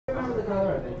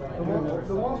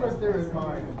The ones right there is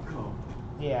mine.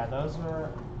 Yeah, those were.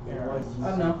 I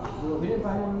don't know. We didn't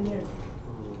find one in here.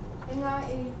 And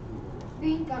I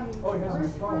think I'm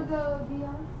first for the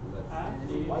VR.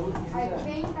 I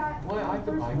think that first for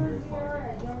the VR.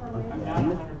 I don't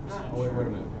remember. Oh, wait a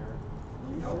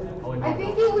minute. I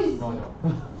think it was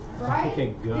right.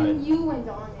 Okay, good. Then you went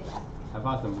on it. I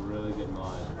bought some really good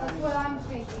mods. That's what I'm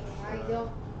thinking.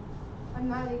 I'm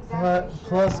not exactly sure.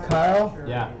 Plus, Kyle.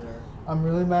 Yeah. I'm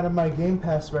really mad at my Game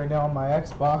Pass right now on my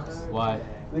Xbox. Why?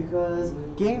 Because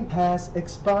Game Pass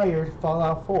expired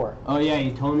Fallout 4. Oh yeah,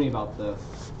 you told me about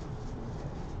this.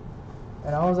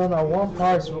 And I was on that one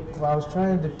part where I was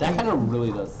trying to defeat... That kind of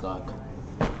really does suck.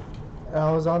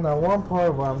 I was on that one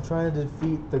part where I'm trying to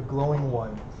defeat the glowing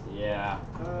one. Yeah.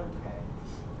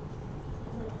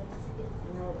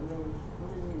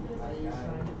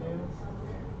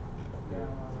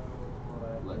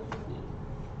 Let's see.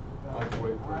 I have to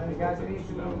wait for it to finish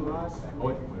download. Oh,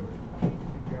 wait.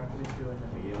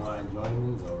 You want to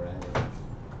join me? Go right ahead.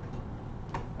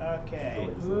 Okay,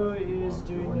 who is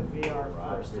doing the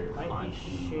VR first? It might be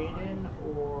Shaden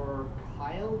or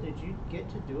Kyle. Did you get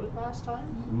to do it last time?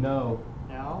 No.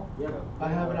 No? Yep. I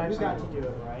haven't actually got to do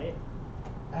it, right?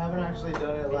 I haven't actually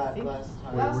done it last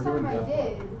time. Last time I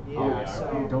did. Yeah,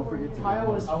 so Don't forget to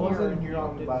Kyle was I wasn't here here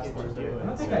on and last didn't get to Thursday. do it. I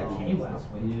don't think I came last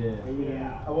week.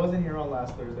 Yeah. I wasn't here on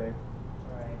last Thursday.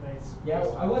 Right. Yeah,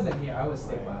 I wasn't here. I was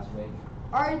sick last week.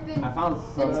 Alright, then. I found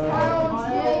Since some. Kyle,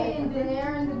 Jay, and then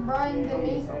Aaron, then Brian, then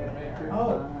me.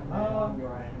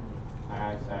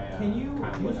 Can you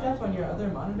do stuff on your other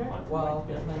monitor while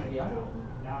you're playing VR?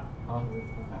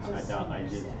 I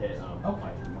just hit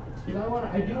Okay. Because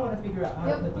I do want to figure out how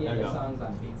to put the other songs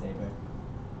on Beat Saber.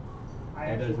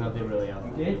 And there's nothing really else.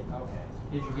 You did? Okay.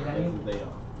 Did you get any? This is the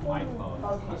iPhone.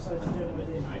 Okay, so it's doing it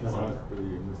in That's iPhone. pretty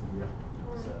interesting, yeah.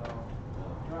 So,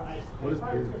 What is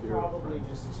I peer to could peer? probably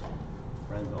just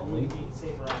Friends only. Beat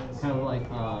Saber on this. Kind of like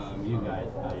you guys,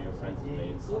 how your friends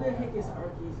played. Who the heck is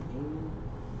Arky's Gaming?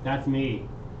 That's me.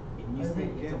 You said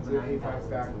it's over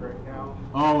 9,000 right now.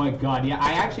 Oh my god, yeah,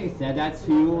 I actually said that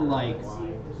to you like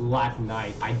last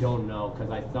night. I don't know, cause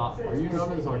I thought. Are you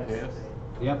known as Arceus?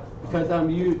 Yep, because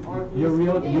you have your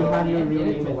real name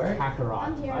is Kakarot.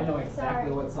 I'm here. I know exactly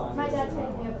Sorry. what song My it is. dad's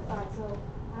taking me up at 5, so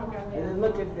I don't know. And then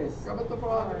look at this. Grab at the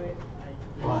frog.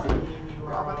 What?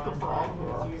 Grab at the frog.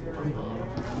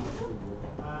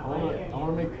 I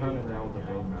want to make Kermit now with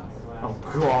the vein mask. Oh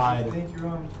god. I think you're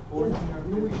on 14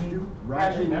 or 15.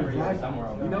 Actually, memory is somewhere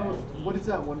over You know, there. what is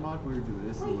that one mod where you do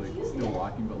this and like still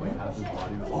walking but like has his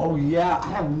body? Oh yeah, I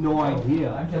have no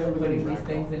idea. I'm just putting these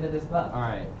things into this book.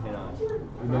 Alright, hang on.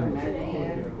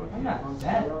 I'm not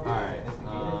that. Alright,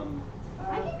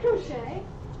 I can crochet.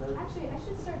 Actually, I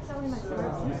should start selling my You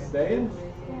scarves. staying?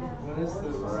 Yeah. What is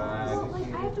this? Well,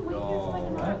 like, I have to wait here for like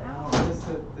another hour.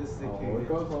 This Oh, it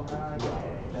goes on.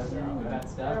 That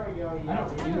stuff. I don't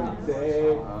do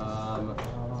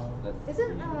let's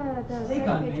Isn't see. the Take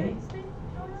on me. Patriots thing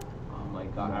going on? Oh my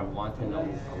god, I want to know.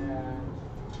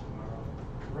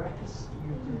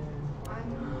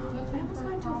 I almost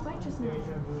got into a fight just now.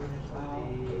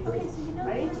 Okay, so you know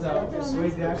the person So, that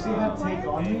wait, they actually have take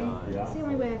on me? It's the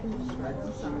only way I can describe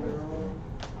it. Sorry.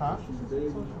 Huh?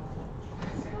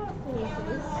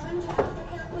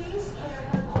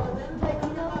 Like,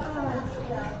 you know,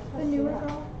 the newer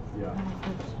girl? Yeah.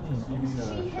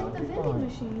 She hit the vending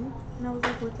machine, and I was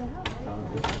like, what the hell?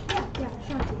 Yeah,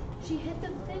 Shanti. She hit the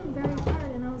thing very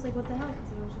hard, and I was like, what the hell?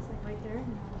 Because it was just like right there, and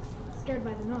I was scared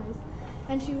by the noise.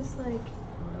 And she was like,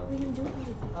 we can do it with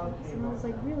the pictures. And I was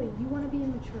like, really? You want to be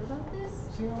immature about this?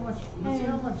 See how much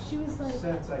She was like,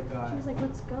 sense I got. she was like,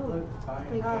 let's go. Look, time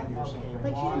Like, candy or something.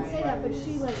 like she didn't say that, but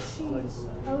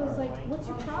I was like, what's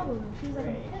your problem? And she was like,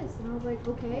 I'm pissed. And I was like,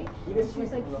 okay. And she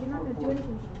was like, you're not going to do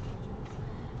anything for the pictures.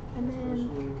 And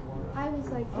then I was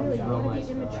like, really, you want to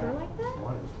be immature like that?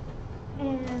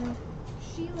 And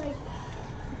she was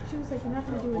like, you're not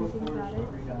going to do anything about it.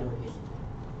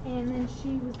 And then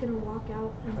she was going to walk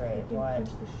out and freaking punch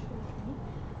the shit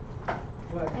out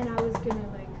of me. And I was going to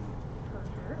like hurt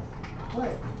her.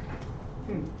 What?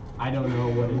 I don't know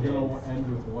what it It'll is. end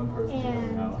with one person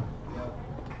going out.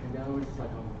 And now we're just like,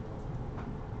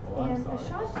 Well, I'm And sorry.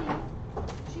 Ashanti,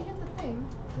 she hit the thing,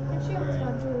 and she almost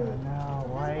got to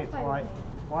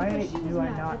Why Because she was do I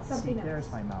mad not at see? something There's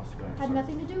else. my mouse going. had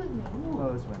nothing to do with me.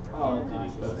 Close window. oh,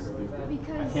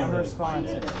 Because can't she respond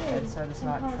hit to the it. thing It said it's and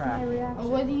not caused tracked. my reaction.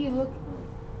 What do you look?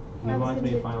 He I was wants me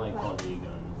gonna to find get like flat. Call of Duty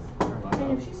guns.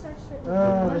 And if she starts to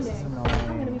Oh, one this day, is I'm annoying.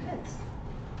 gonna be pissed.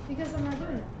 Because I'm not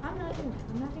doing it. I'm not doing it.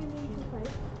 I'm not gonna do it to fight.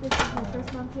 This is my first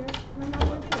month here, and I'm not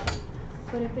gonna do it.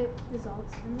 But if it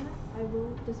results in that, I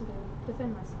will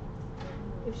defend myself.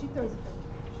 if she throws a fit,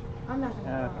 I'm not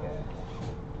gonna cry. Okay.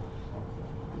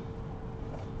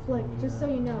 Like, just so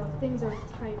you know, if things are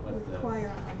tight, require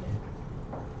on me.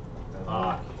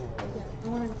 Yeah, I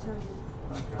wanted to tell you.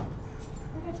 Okay.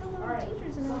 Like, I told one of the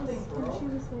teachers, and she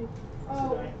was like, Oh,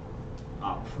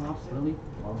 props, really?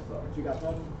 I'm sorry. You got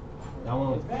that? That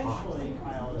one was props. Eventually,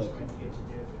 Kyle is going to get to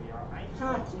do the VR. I'm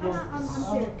serious.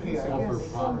 Okay, I Offer guess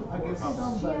props. I guess She asked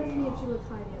somebody. me if she would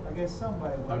apply the I other. guess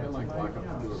somebody. I didn't like Black Ops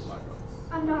 2 or Black Ops.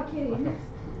 I'm not kidding.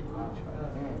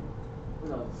 With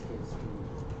all these kids,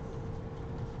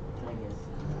 I guess.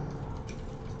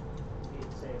 Beat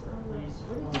Saber, please.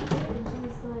 What did you do? And she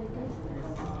was like, I said,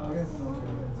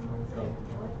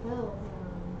 what will?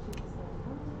 She was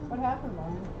like, what happened,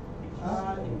 Mom?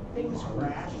 Things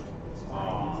crashed. It's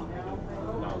fine now.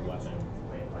 That was weapon.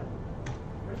 Wait, what?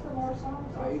 Where's the more songs?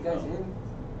 Are you guys in?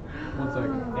 1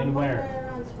 second. And where? I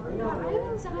have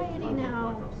anxiety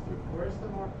now. Where's the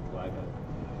more? Black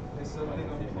Ops. Is something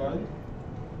unplugged?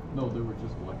 No, they were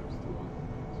just Black Ops 2 on.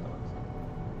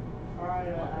 Alright,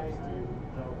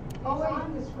 Oh, wait.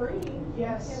 On the screen.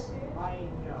 yes, I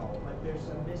know, but there's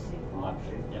a missing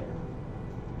option. Yep.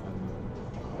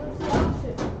 What's the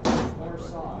option? More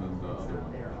songs. And then the It's other not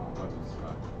one. there. Weapons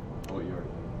Sky. Oh, you already.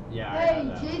 Yeah. I Hey, got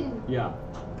that. Jaden, Yeah.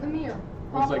 come here.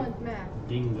 Looks like- Problem with Mac.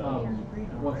 Dingo.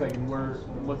 1 second, we're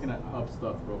looking at up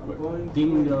stuff real quick.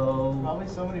 Dingo. Probably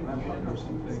somebody muted or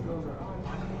something.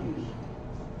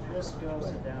 Just go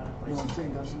sit down and play some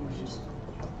games.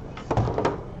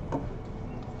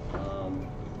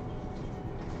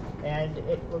 And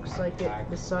it looks like it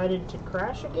decided to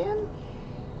crash again?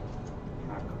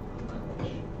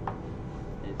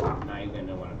 It's not even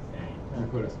know what I'm saying. You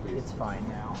put a space. It's fine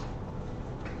now.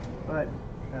 But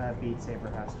Beat Saber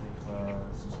has to be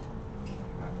closed.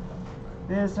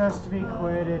 This has to be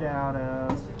quitted out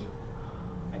of.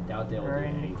 I doubt they'll do Burn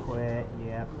anything. quit.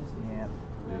 Yep. Yeah.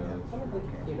 Some of the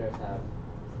computers have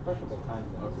preferable time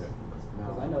zones. Okay.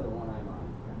 Because I know the one I'm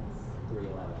on,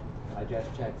 311. I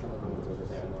just checked some of the ones over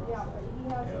there. And they're Yeah, all but set. he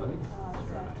has Yeah, let me set for.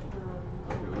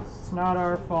 Okay, let's. It's not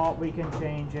our fault. We can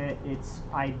change it.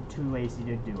 I'm too lazy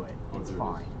to do it. Oh, It's there it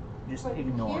fine. Just But you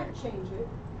ignore can't it. change it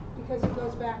because it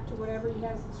goes back to whatever he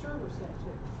has the server set to.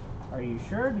 Are you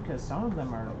sure? Because some of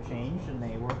them are changed and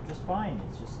they work just fine.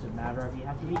 It's just a matter of you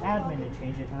have to be admin to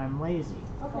change it, and I'm lazy.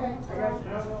 Okay.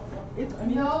 It's, I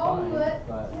mean, No, it's fine, but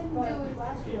but didn't do it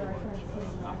last year. I tried to say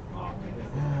that.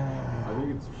 I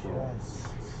think it's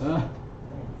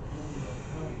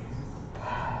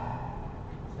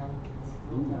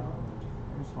cool. I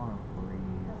just want to breathe.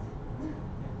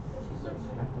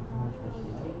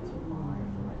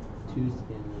 Two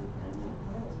skins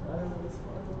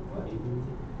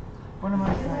What am I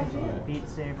trying to do? Beat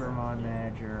Saber Mod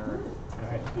Manager.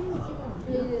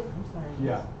 Yeah.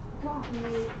 yeah, I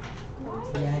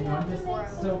know. I'm just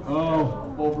so.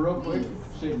 Oh, well, real quick,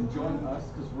 Shaden, join us,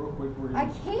 because real quick, we're I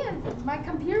gonna. can't. My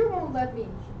computer won't let me.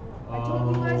 I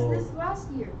told you guys Oh. this last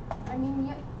year. I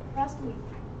mean, last week.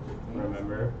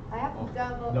 Remember? I have to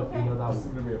download. No, you know that This was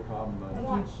is gonna be a problem, but.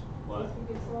 Watch. what?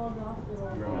 Remember?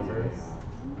 Remember?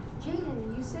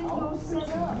 Jaden, you said you set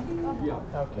up. Yeah.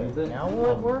 Okay, Use it. now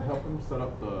will it work? Help him set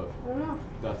up the I don't know.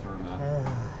 death room map.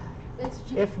 It's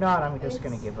If not, I'm just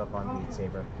gonna give up on Beat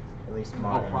Saber. At least Oh,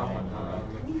 modern. problem.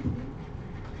 anyway.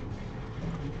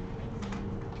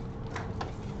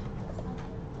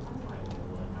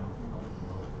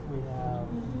 We have.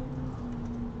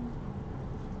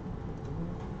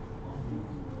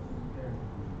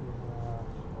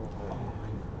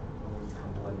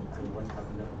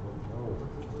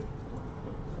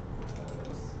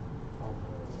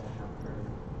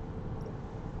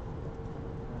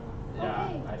 Yeah,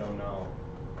 Okay. I don't know.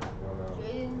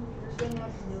 Jaden, you're good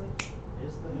enough to do it.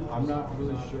 Is the I'm not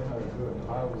really sure how to do it.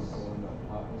 I was going up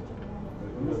high.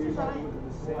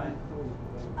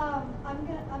 I'm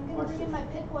gonna bring in my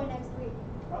pit boy next week.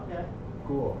 Okay.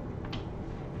 Cool.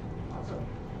 Awesome.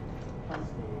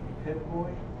 Pit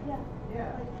boy? Yeah.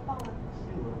 Yeah. Like Paula.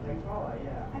 Like Paula,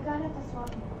 yeah. I got it at the swap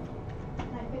meet,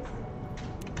 and I fixed it.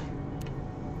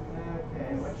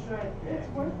 Okay, what should I pick? It's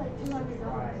worth like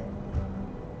 $200.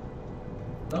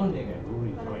 Bone Digger. Who are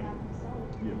you But I joining? have to sell it.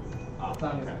 Yes. That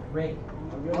song is great.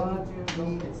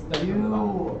 It's the you.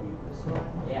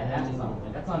 Yeah, that song.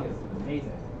 That song is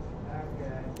amazing.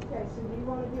 Okay. Okay, so you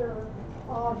want to hear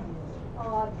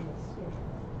obvious.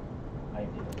 I do.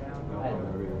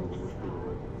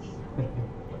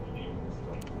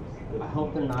 I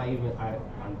hope they're not even. I'm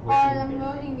hoping. Alright, I'm they're-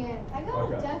 loading it. I got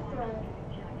Okay. a death threat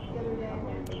the other day.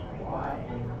 Why?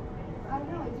 I don't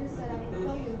know, it just said I would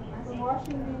tell you. From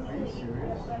Washington, Are you D.C.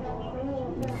 serious? That has criminal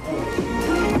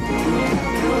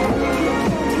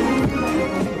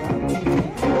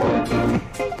offense.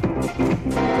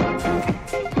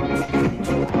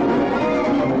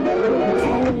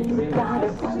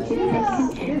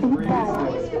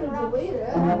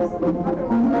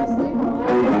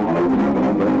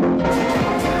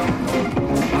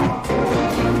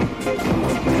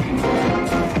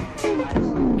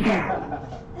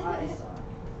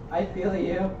 feel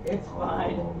you. It's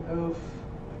fine. Oof.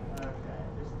 Okay.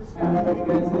 This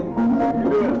guy.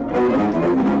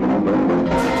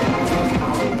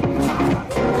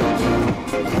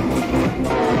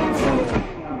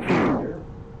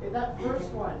 Hey, that first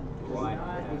one. Why?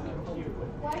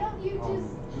 Why don't you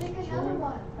just pick another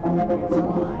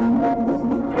one?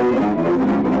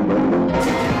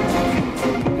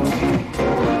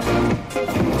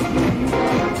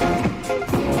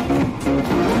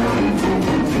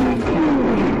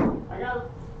 I got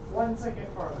 1 second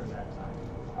farther that time.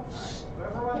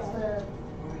 Whoever wants to.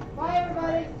 Bye,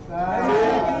 everybody.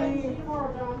 Bye. See you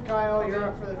tomorrow, John. Kyle, you're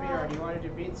up for the VR. Do you want to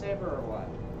do Beat Saber or what?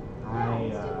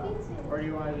 Or do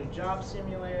you want to do Job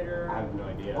Simulator? I have no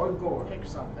idea. Or Gore. Pick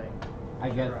something. I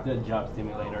guess the job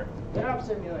simulator. Job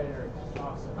Simulator.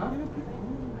 Awesome. Huh?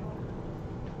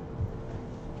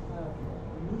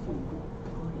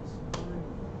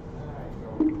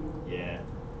 Yeah.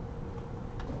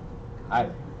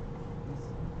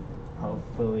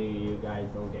 Hopefully you guys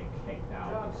don't get kicked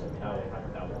out.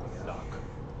 That was stuck.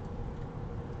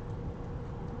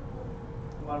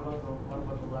 What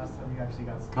about the last time you actually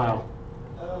got scared? Kyle.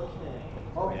 Okay.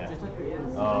 Oh, yeah.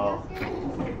 Oh.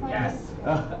 Yes.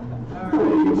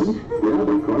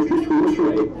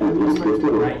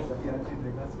 Right.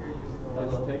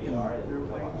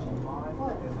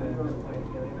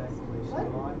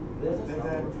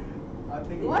 I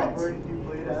think What? you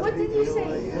played as What the did you say?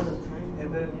 alien,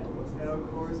 and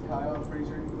of course Kyle, I'm pretty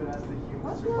sure you put as the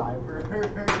human survivor.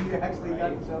 You actually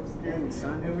got jump scared,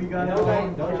 and we got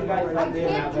Don't you guys right have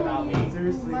there. to about me?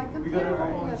 Seriously, My we got computer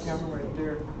our own was- camera right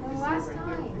there. The You see last it right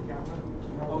there, time. the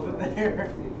camera over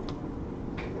there.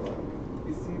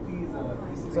 You see these?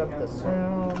 You see It's the up the camera?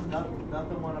 sound. Not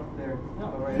the one up there. No,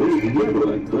 right. This is what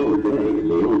I call day in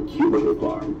the old cubicle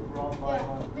farm. We're all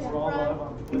live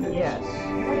on Twitch. Yes.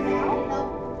 Right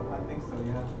now? I think so,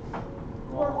 yeah.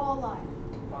 We're all live.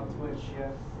 On Twitch,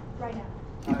 yeah. Right now.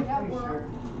 I'm Yeah, pretty we're. sure.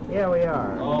 Yeah, we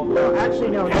are. Oh, No,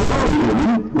 actually, no.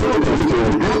 Welcome to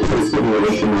an active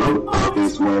simulation of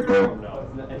office worker. No,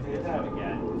 it's not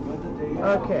again.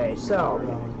 Okay, so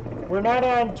we're not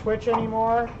on Twitch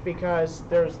anymore because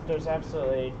there's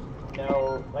absolutely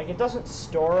no, like, it doesn't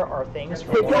store our things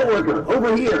for Hey, coworker,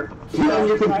 over here. Get on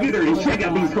your computer and check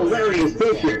out these hilarious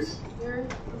pictures. You're.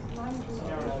 Mine is-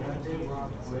 We're on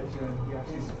Twitch and he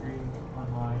actually streamed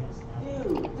online.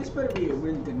 Dude, this better be a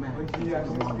really good match. When he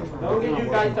actually streamed Don't get you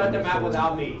guys start the map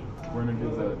without me. We're gonna do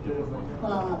the different one.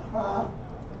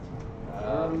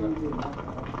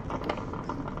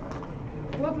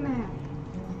 What map?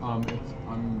 I'm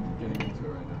getting into it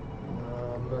right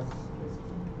now.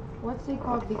 What's it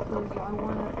called? Because I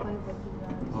want to play with you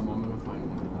guys. I'm gonna find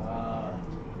one.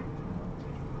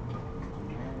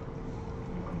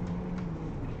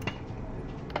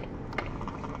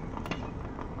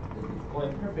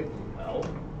 Going perfectly well.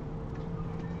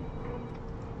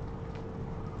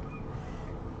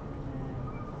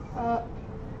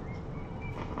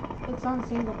 It's on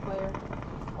single player.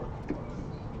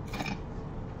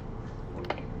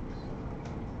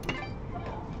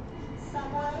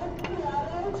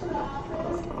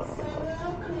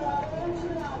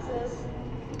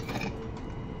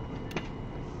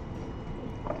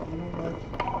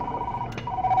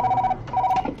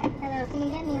 Hello, can you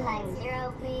get me line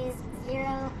 0, please? 0.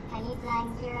 I need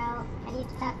line 0. I need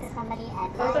to talk to somebody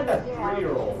at Sounds line like a 0.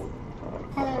 3-year-old.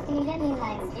 Hello, can you get me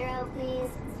line 0, please?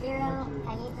 0.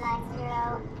 I need line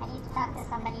 0. I need to talk to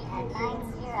somebody at line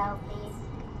 0, please.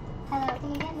 Hello, can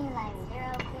you get me line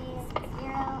 0, please?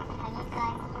 0. I need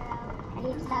line 0. I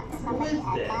need to talk to somebody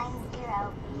at line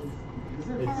 0, please. It's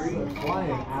a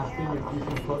client asking if you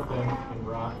can put them in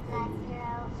rock and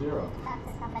 0. Talk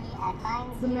to somebody at line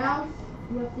 0. The mouse,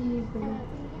 you have to use the mouse.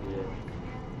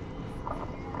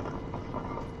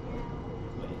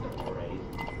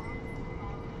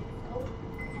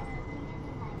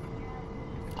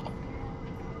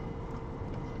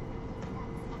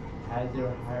 As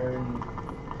they're hiring.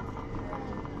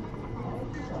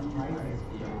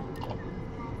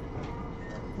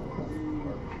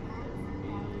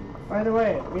 By the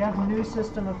way, we have a new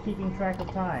system of keeping track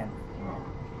of time.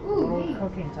 Ooh, Little neat.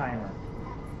 cooking timer.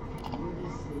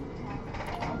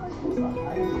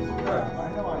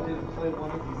 I know I didn't play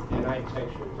one of these And I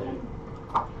textured it.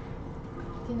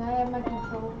 Can I have my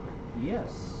control?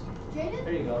 Yes. Jaden?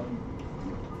 There you go.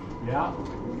 Yeah.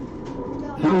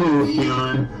 Hello,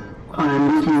 Sean.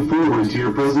 I'm looking forward to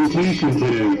your presentation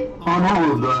today on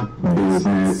all of the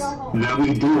business that we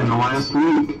did in the last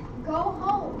week. Go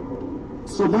home.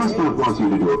 So Bostock wants you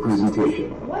to do a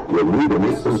presentation. You'll need to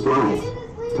make some slides.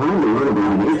 Time to learn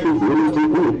about an ancient human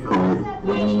technique called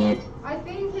winging it. I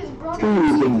think his brother Try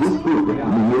using this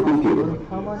program on your computer.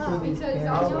 How much are these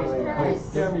Because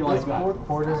candies? Jeremy likes Does that. 4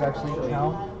 quarters actually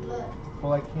count for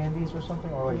like candies or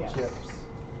something, or like chips?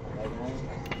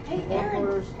 Hey,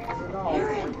 Aaron!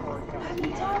 Aaron! Have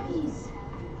any doggies?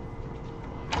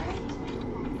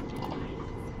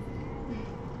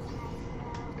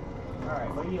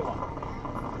 Alright, what do you want?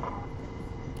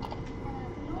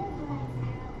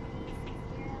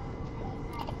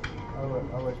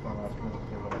 I wish my last minute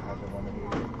kid would have had the one of these.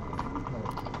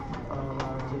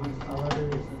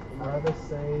 I'd rather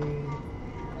say,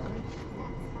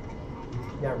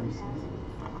 yeah, Reese's.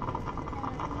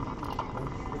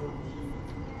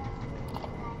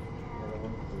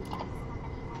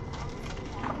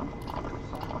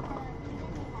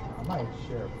 I might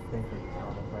share a finger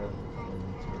count if I ever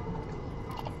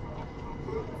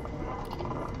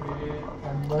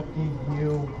I'm lucky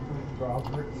you,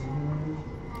 Robert.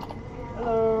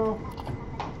 Hello.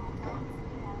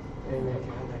 Thank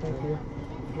you.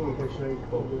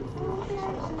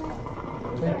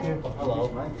 Thank you. Hello.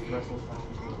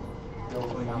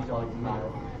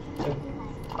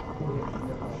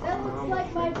 That looks like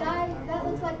my that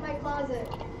looks like my closet.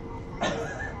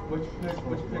 Which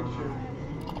picture?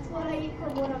 That's what I eat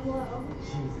from when I'm little.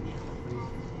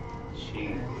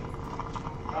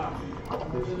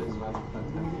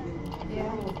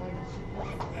 Yeah.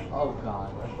 Oh God.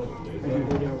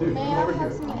 May I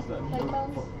have some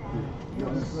headphones?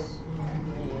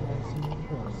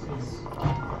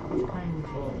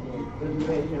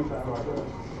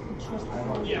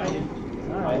 Yeah.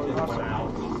 I just went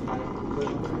out.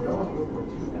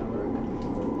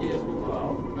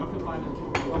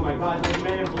 Oh my God, there's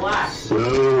Men in Black. So,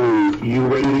 you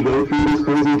ready to go through this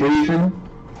presentation?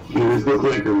 Here's the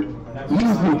clicker.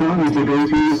 Use the button to go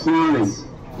through the slides.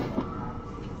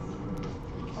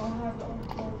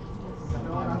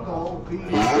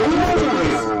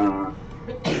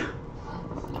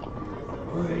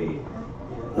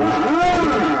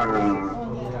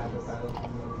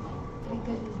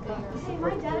 Hey,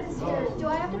 my dad is here. Do I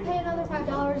have to pay another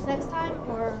 $5 next time,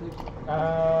 or?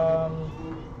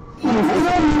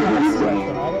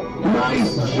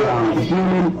 Nice job,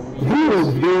 human. That was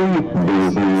very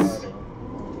business.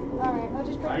 Alright, I'll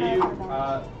just bring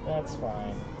 $5. That's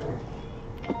fine.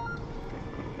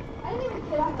 I didn't even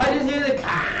get out. I just hear the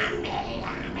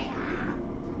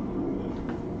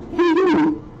Hey,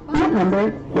 you. That number,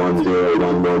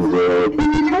 10110, is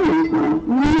retiring tomorrow.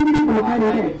 We're going to be from the party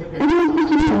here. Everyone's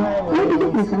supposed to know. Why did you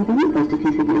do something you're supposed to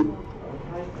contribute?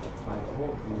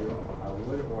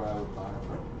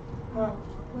 Well,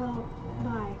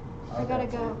 bye. I gotta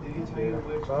go.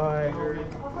 Bye.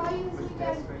 I'll call you this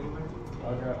weekend.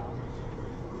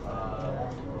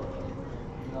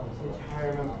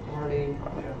 Retirement party.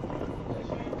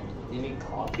 You need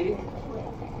coffee?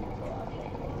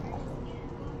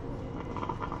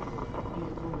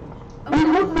 And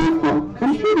how thoughtful.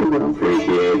 Computer will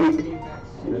appreciate it.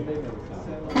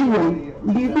 Anyway,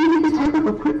 do you think we could type up a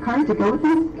quick card to go with it?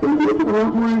 It would make it a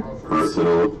lot more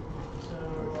personal.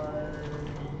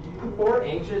 Or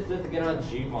anxious just to get on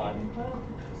Gmod.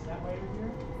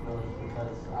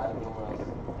 Because I don't know what else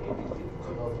ABC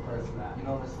to go the person that you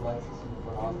know Miss Alexis in the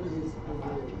front office.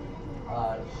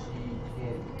 She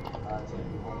can't take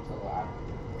me home till after.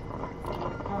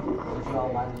 Would you all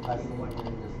mind investing in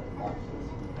just like watch this?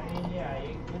 I mean, yeah,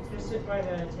 you just sit by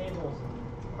the tables and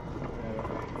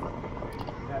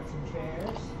got some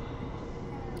chairs.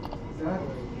 Is that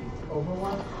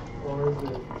Overwatch or is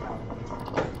it?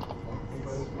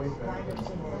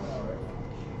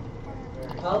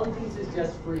 Politics is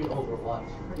just free Overwatch.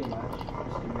 Pretty much.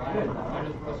 I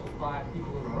just pressed 5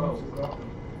 people in a row. Something.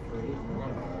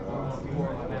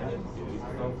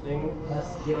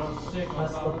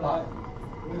 Press the button.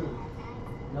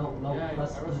 No,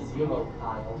 press the 0,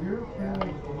 Kyle.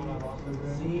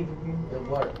 See, it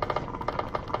worked.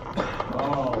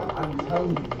 Oh. I'm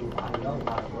telling you, I know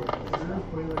how it works.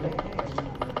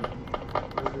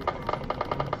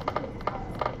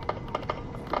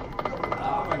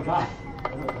 Oh my God.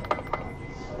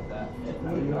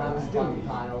 You have fun,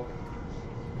 Kyle.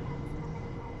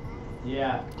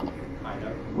 Yeah. Kind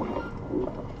of.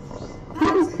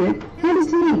 That was good. How does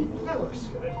it mean? That looks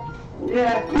good.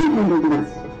 Yeah. You handled the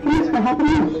rest. Thanks for helping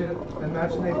out.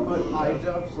 Imagine they put eye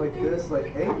jobs like this, like,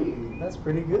 hey. That's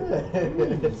pretty good. That'd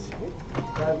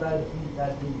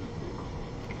be.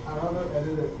 I'd rather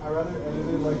edit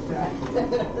it like that.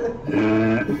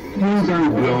 Things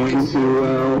aren't going too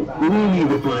well. We need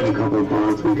to find a couple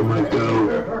bots we can let go.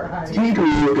 Take a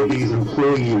look at these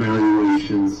employee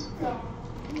evaluations.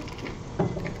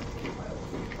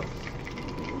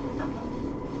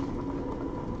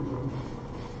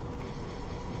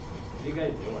 you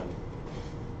guys doing?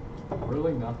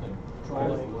 Really nothing. Try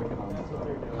to look at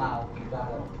them. Wow, you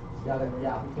gotta,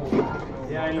 pull back.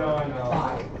 Yeah, I know.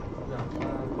 Five.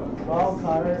 Well,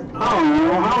 Connor. Oh,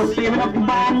 I was saving up to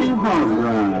buy a new hard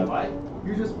drive. What?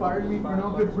 You just fired me for no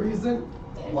good reason?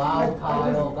 Wow,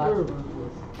 Kyle, that's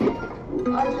ruthless.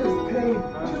 I just paid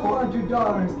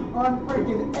 $200 on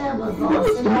freaking Amazon.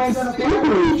 And My I'm gonna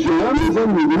favorite gem is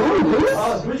in the notice.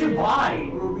 Oh, what'd you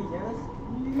buy?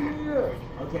 Yeah.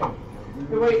 Okay.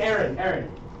 Wait, Aaron.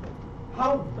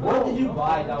 What did you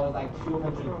buy that was like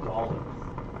 $200?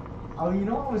 Oh, you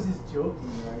know I was just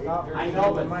joking, right? I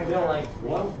know, but still, like,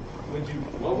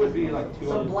 what would be like $200?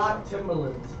 Some black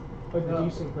Timberlands. Like a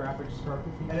decent graphics card.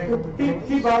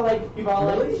 He bought like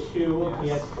two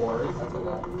PS4s.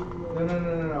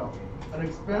 No. An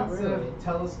expensive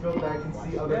telescope that can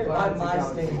see other By planets.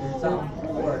 my standards, I'm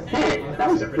poor. Hey, that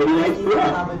was a pretty nice I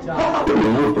dress. have a job. The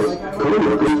notice,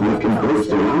 co-workers making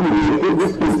posts around me if it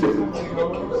was considered.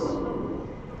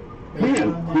 Man,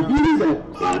 did you use that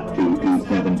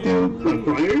 2272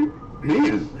 acquired?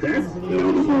 Man, that's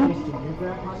beautiful.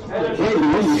 Hey,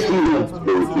 did you see that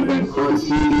first event on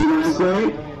TV last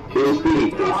night? Here's the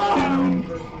down.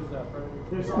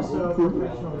 There's also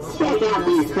professional. Check out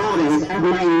these photos of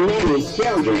my many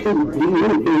children. Do you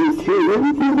know these children?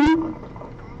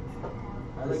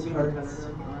 This hurts.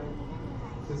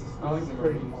 I was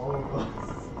pretty all of us.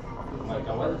 Like,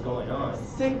 what is going on?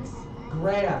 $6,000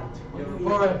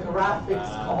 for a graphics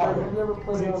card. I've never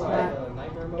played It's on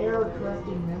got error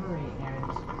correcting memory and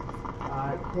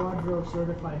Quadro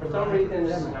certified. For some reason,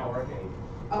 this is not working.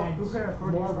 And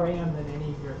more RAM than any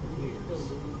of your computers.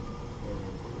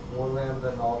 More RAM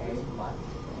than all these combined.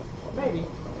 Maybe.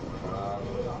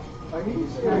 I need to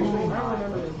say Actually, I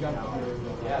remember this gun.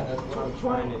 Yeah, that's what I'm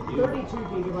trying to do. 32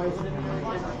 gigabytes of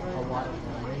memory is a lot of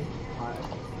memory.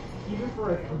 Even for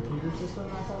a computer system,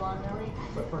 that's a lot of memory,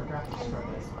 but for a graphics card,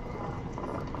 that's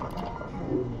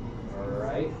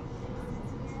Alright.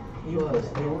 Plus,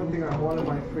 the only thing I want on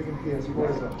my freaking PS4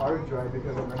 is a hard drive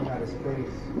because I'm running out of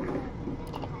space.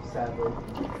 Sadly.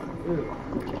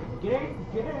 Get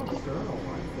an external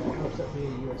one that hooks up via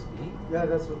USB. Yeah,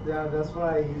 that's what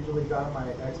I usually got on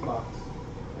my Xbox.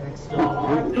 An external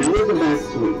one. Welcome back,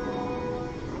 sweet.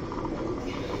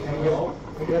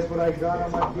 And guess what I got on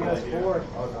my PS4?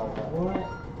 What?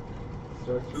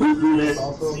 Who did it?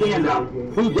 Stand up.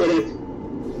 Who did it?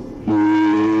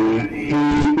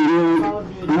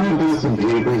 I've got some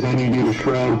papers I need you to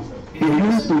shred. It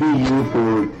has to be you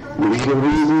for legal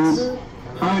reasons.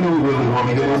 I don't really want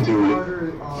to get into it.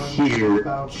 Here,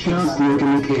 just look in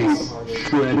the case.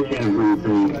 Shred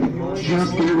everything.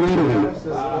 Just get rid of it.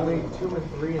 Only 2 and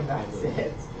 3 and that's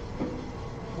it.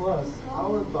 Plus, I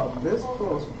was about this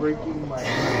close breaking my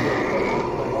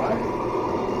what?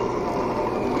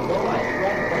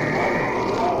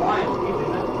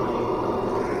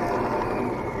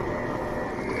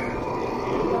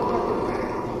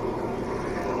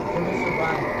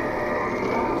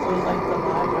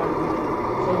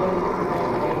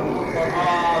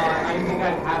 I think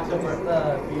I'd have to Is the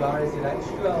VR, is it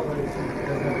extra or is it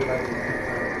doesn't be like?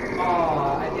 I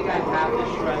think I'd have to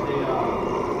shred the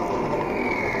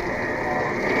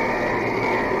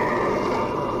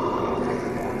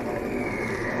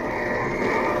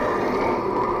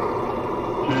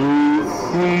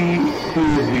See,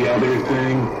 here's the other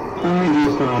thing. I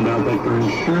just found out that for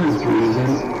insurance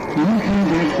reasons, you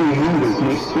can't actually have this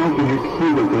much stuff in your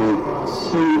cubicle.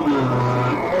 So,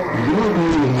 you're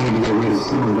going to need to get rid of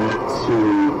some of that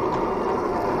too.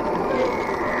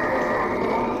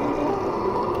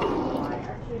 I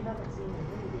actually haven't seen the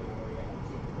video yet.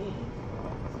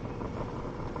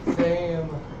 Same.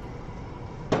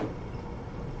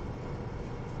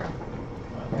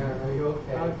 Aaron, are you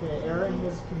okay? Okay, Aaron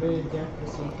has committed death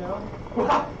casino.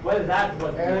 What is that?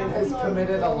 Aaron has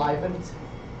committed alignment.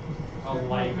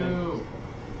 Alignment.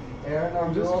 Aaron,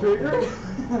 I'm just triggered.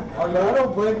 I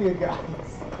don't blame you guys.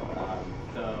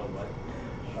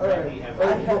 Alright,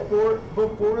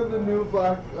 before the new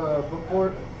Black Ops.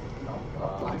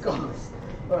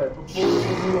 Alright, before the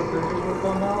new Avengers will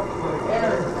come out, like,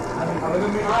 Aaron, I was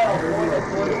gonna make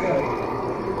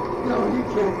No, you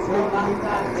can't take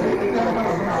that. Take that.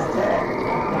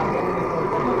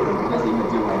 It doesn't even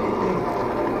do anything.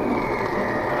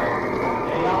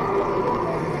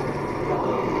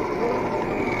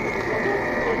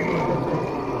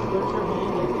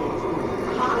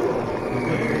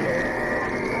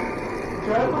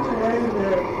 Try to put your hand in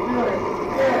there. Do it.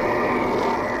 Yeah.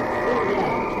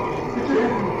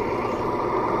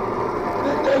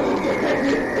 That doesn't do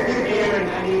anything. Aaron,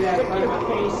 I need that. Put your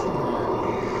face in there.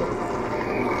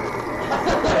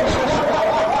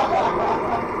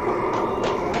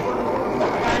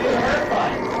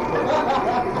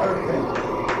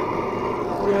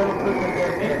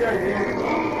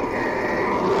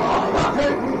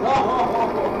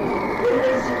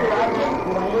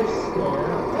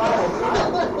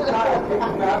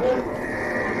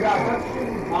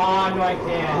 Oh, no, I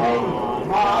can't.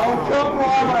 Oh, come on!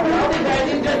 I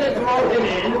didn't just throw him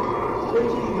in.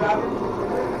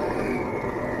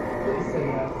 Please say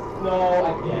yes. No,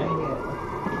 I can't.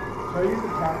 Try to use the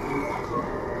captain.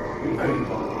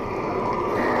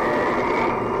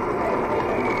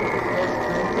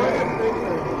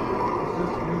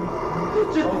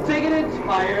 Just take an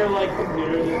entire, like,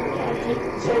 computer.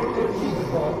 Take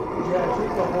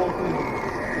the whole thing.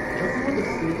 Let's see what the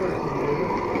sleeper can do.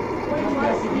 Wait,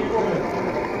 my people.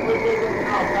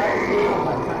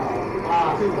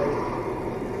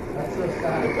 That's so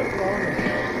sad.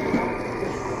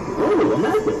 Oh,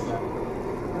 imagine. This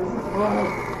is fun.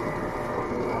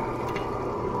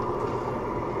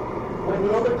 Wait,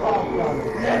 throw the coffee on it.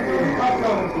 Yeah, throw the coffee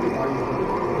on it.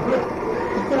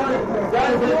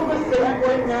 That's a little mistake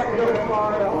right now. Go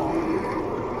far out.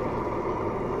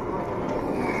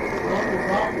 Throw the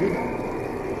coffee.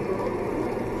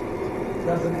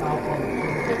 Doesn't help on it.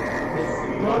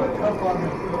 Throw the cup on it.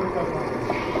 Throw the cup on it.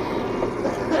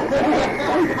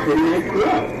 Pretty nice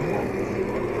crap.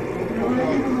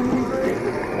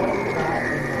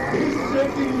 He's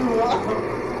shaking you up.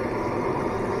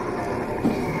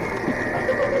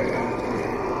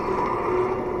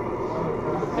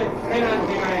 Hang on.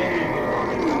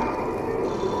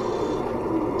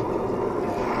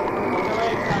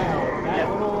 That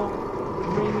little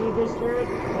green district,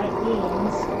 that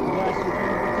means you guys are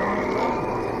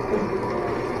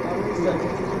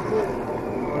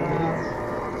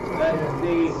Let's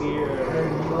see here. You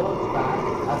know what's bad?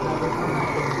 I've never seen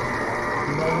that.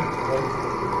 You know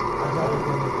I've never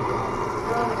been with you guys.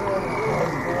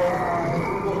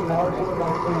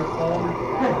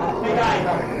 Hey guys.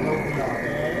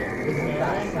 Isn't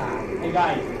that sad? Hey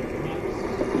guys.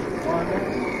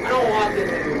 I don't want this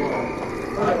anymore.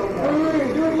 Wait,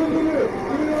 do it. Do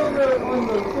it on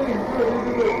the thing.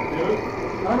 Do it.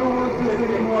 I don't want this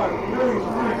anymore.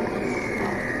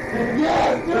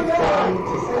 Yes, do that!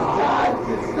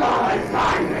 It's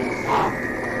time to stop!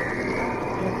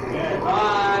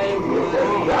 Bye.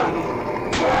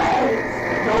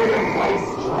 Golden place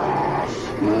trash!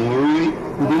 Alright,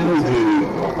 that'll do.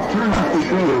 Turn off the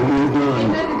shredder when you're It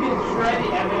done. didn't even shred the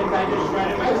evidence, I just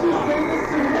shredded myself.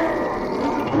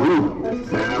 Ooh,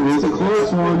 that was a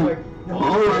close one.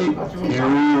 Alright,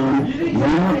 carry on.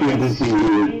 More good to see you.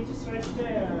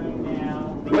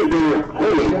 Right there.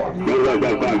 Hold it. Don't let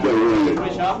that back go away.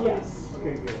 Switch up? Yes.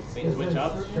 Okay, good. Wait, switch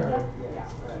up? Sure.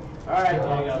 Alright,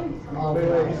 there you go.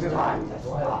 Wait, he's gonna...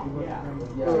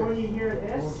 So when you hear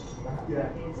this, Yeah.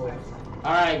 that means next time.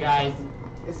 Alright, guys.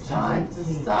 It's time to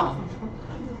stop.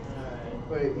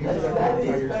 Wait, you said that by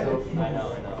yourself. I know.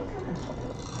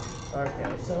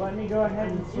 Okay, so let me go ahead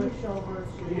and switch over to...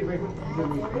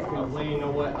 Well, you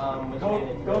know what,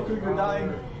 Go through your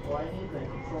dying.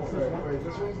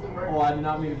 Oh, I did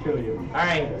not mean to kill you.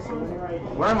 Alright,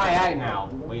 where am I at now?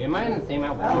 Wait, am I in the same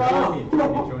outfit?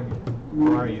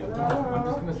 Where are you? I'm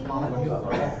just gonna spawn when you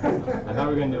start. I thought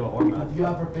we were gonna do a horror match. You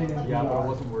ever been in Yeah, but it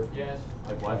wasn't worth it.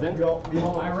 It wasn't?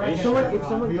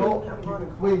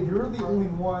 Wait, you're the only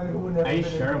one who never Are you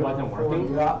been in sure it New wasn't York before.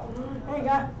 working? Yeah. Hey,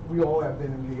 guys, We all have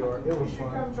been in New York. It was you should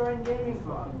fun. come join Gaming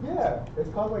Club. Yeah, it's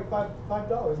cost like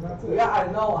 $5 and that's it. Yeah,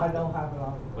 I know. I don't have it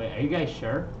on. Wait, are you guys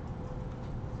sure?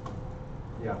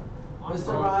 Yeah.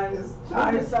 Mr. Ryan,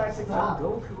 I decided to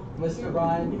come. Mr.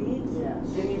 Ryan,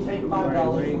 Yes. can you take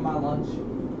 $5 for my lunch?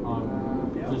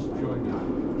 Just join me.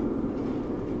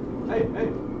 Hey.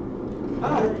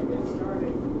 Get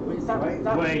started. Wait, stop. Wait.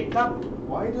 Stop. Wait. Stop.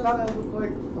 Why does that look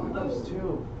like fuck-ups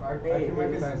too? I can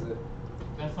recognize it.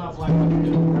 That's not Black Ops 2.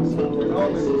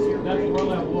 No, this is That's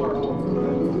World at War.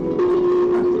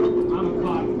 I'm a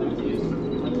COD enthusiast.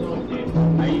 Until it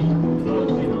came. Are you?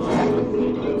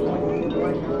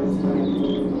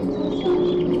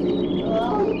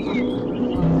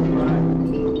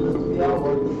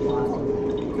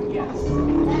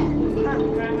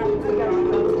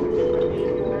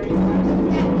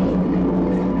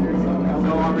 So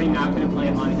are we not gonna play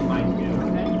Haunted Mine 2?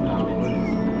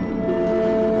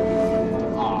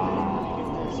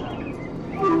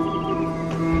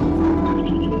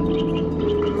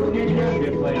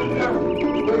 Should play on that.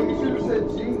 Wait, you should have said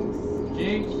Jinx.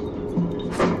 Jinx.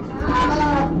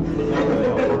 It's not really a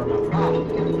horror match.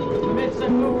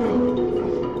 Mitsufuku.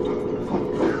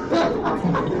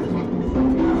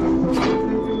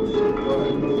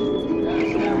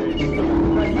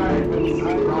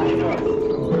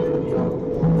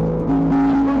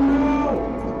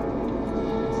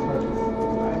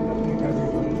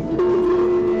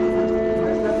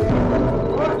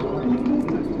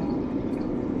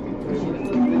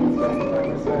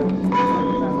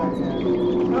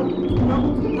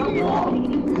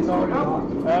 It's already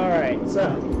on. So,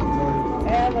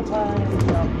 and the time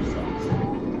jump starts.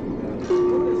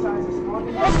 The size is small.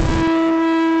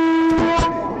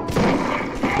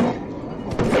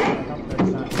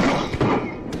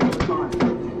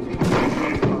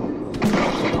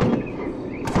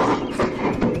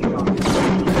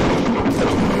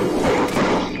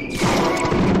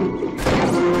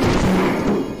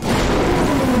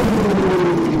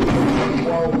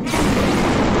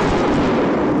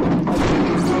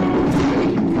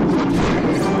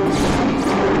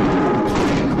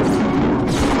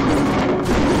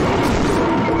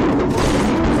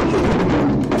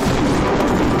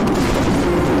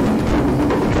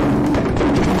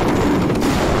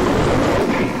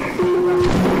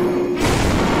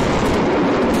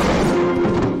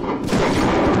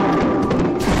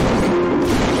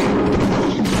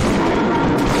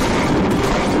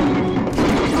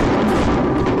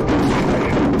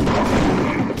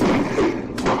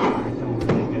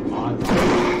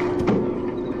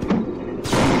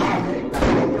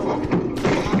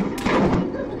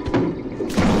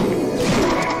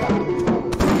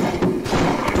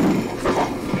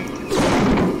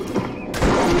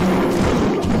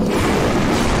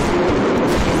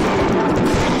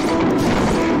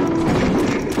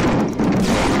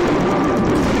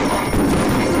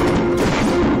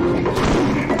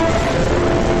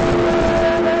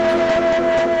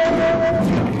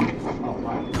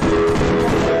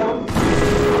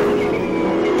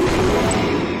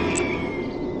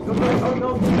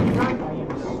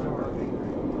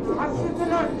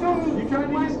 You tried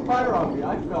to use fire on me.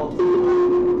 I felt it.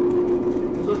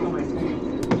 Look on my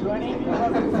screen. Do I need to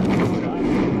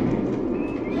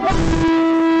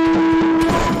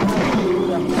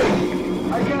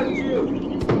I got you.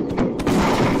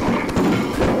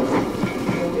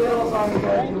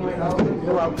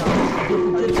 You're welcome.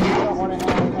 You don't want to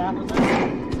have half of it?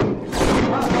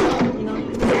 You know,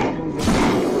 you can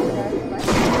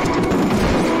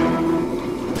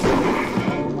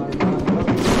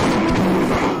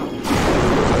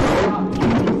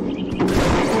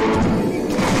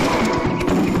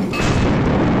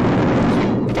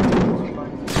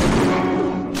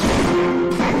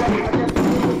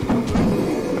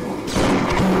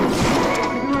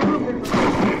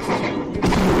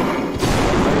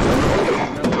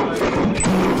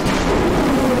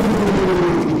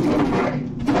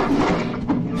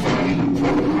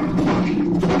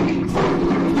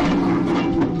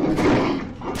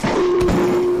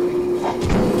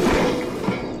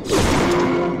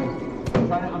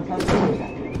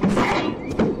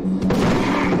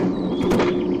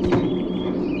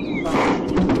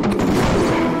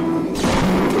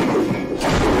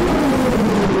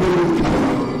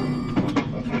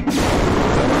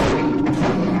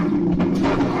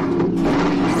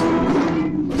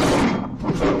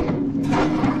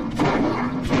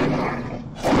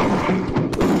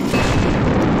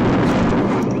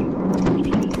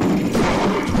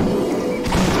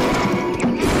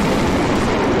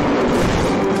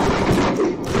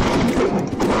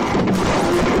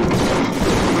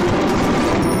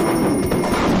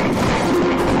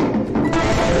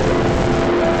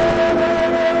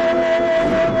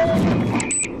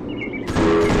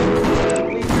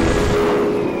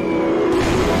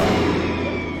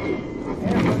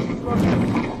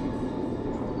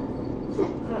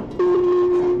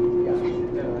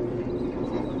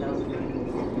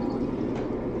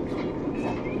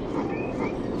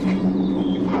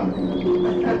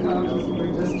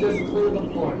Just clear the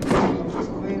floor. Just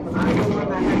clean the floor. I'm the one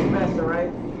that has the best,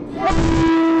 alright?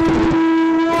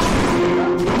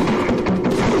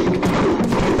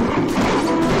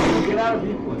 get out of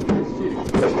viewpoint. It's cheap.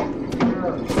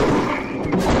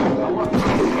 I want to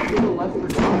do the left for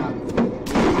job.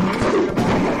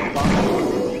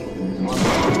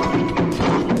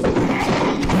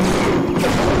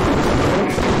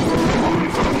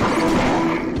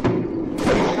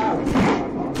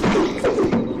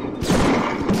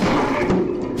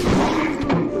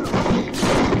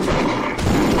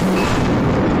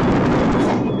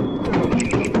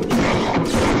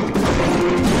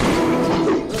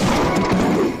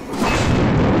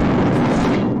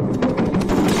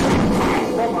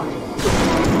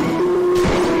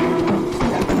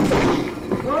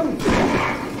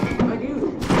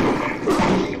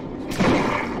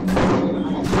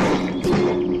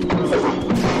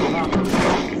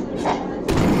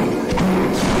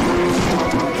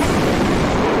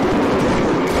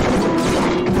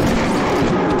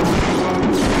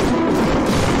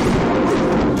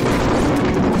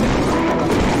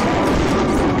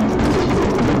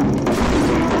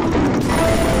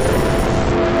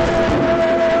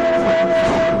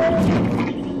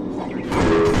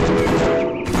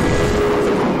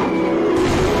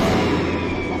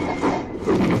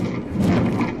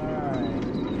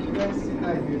 guys see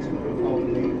that YouTuber called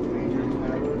Major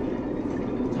Tyler?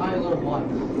 Tyler what?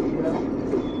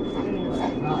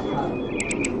 Not Tyler.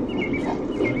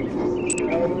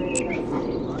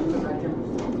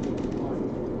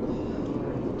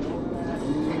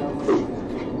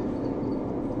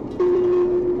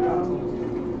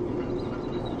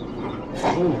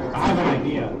 Ooh, I have an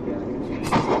idea.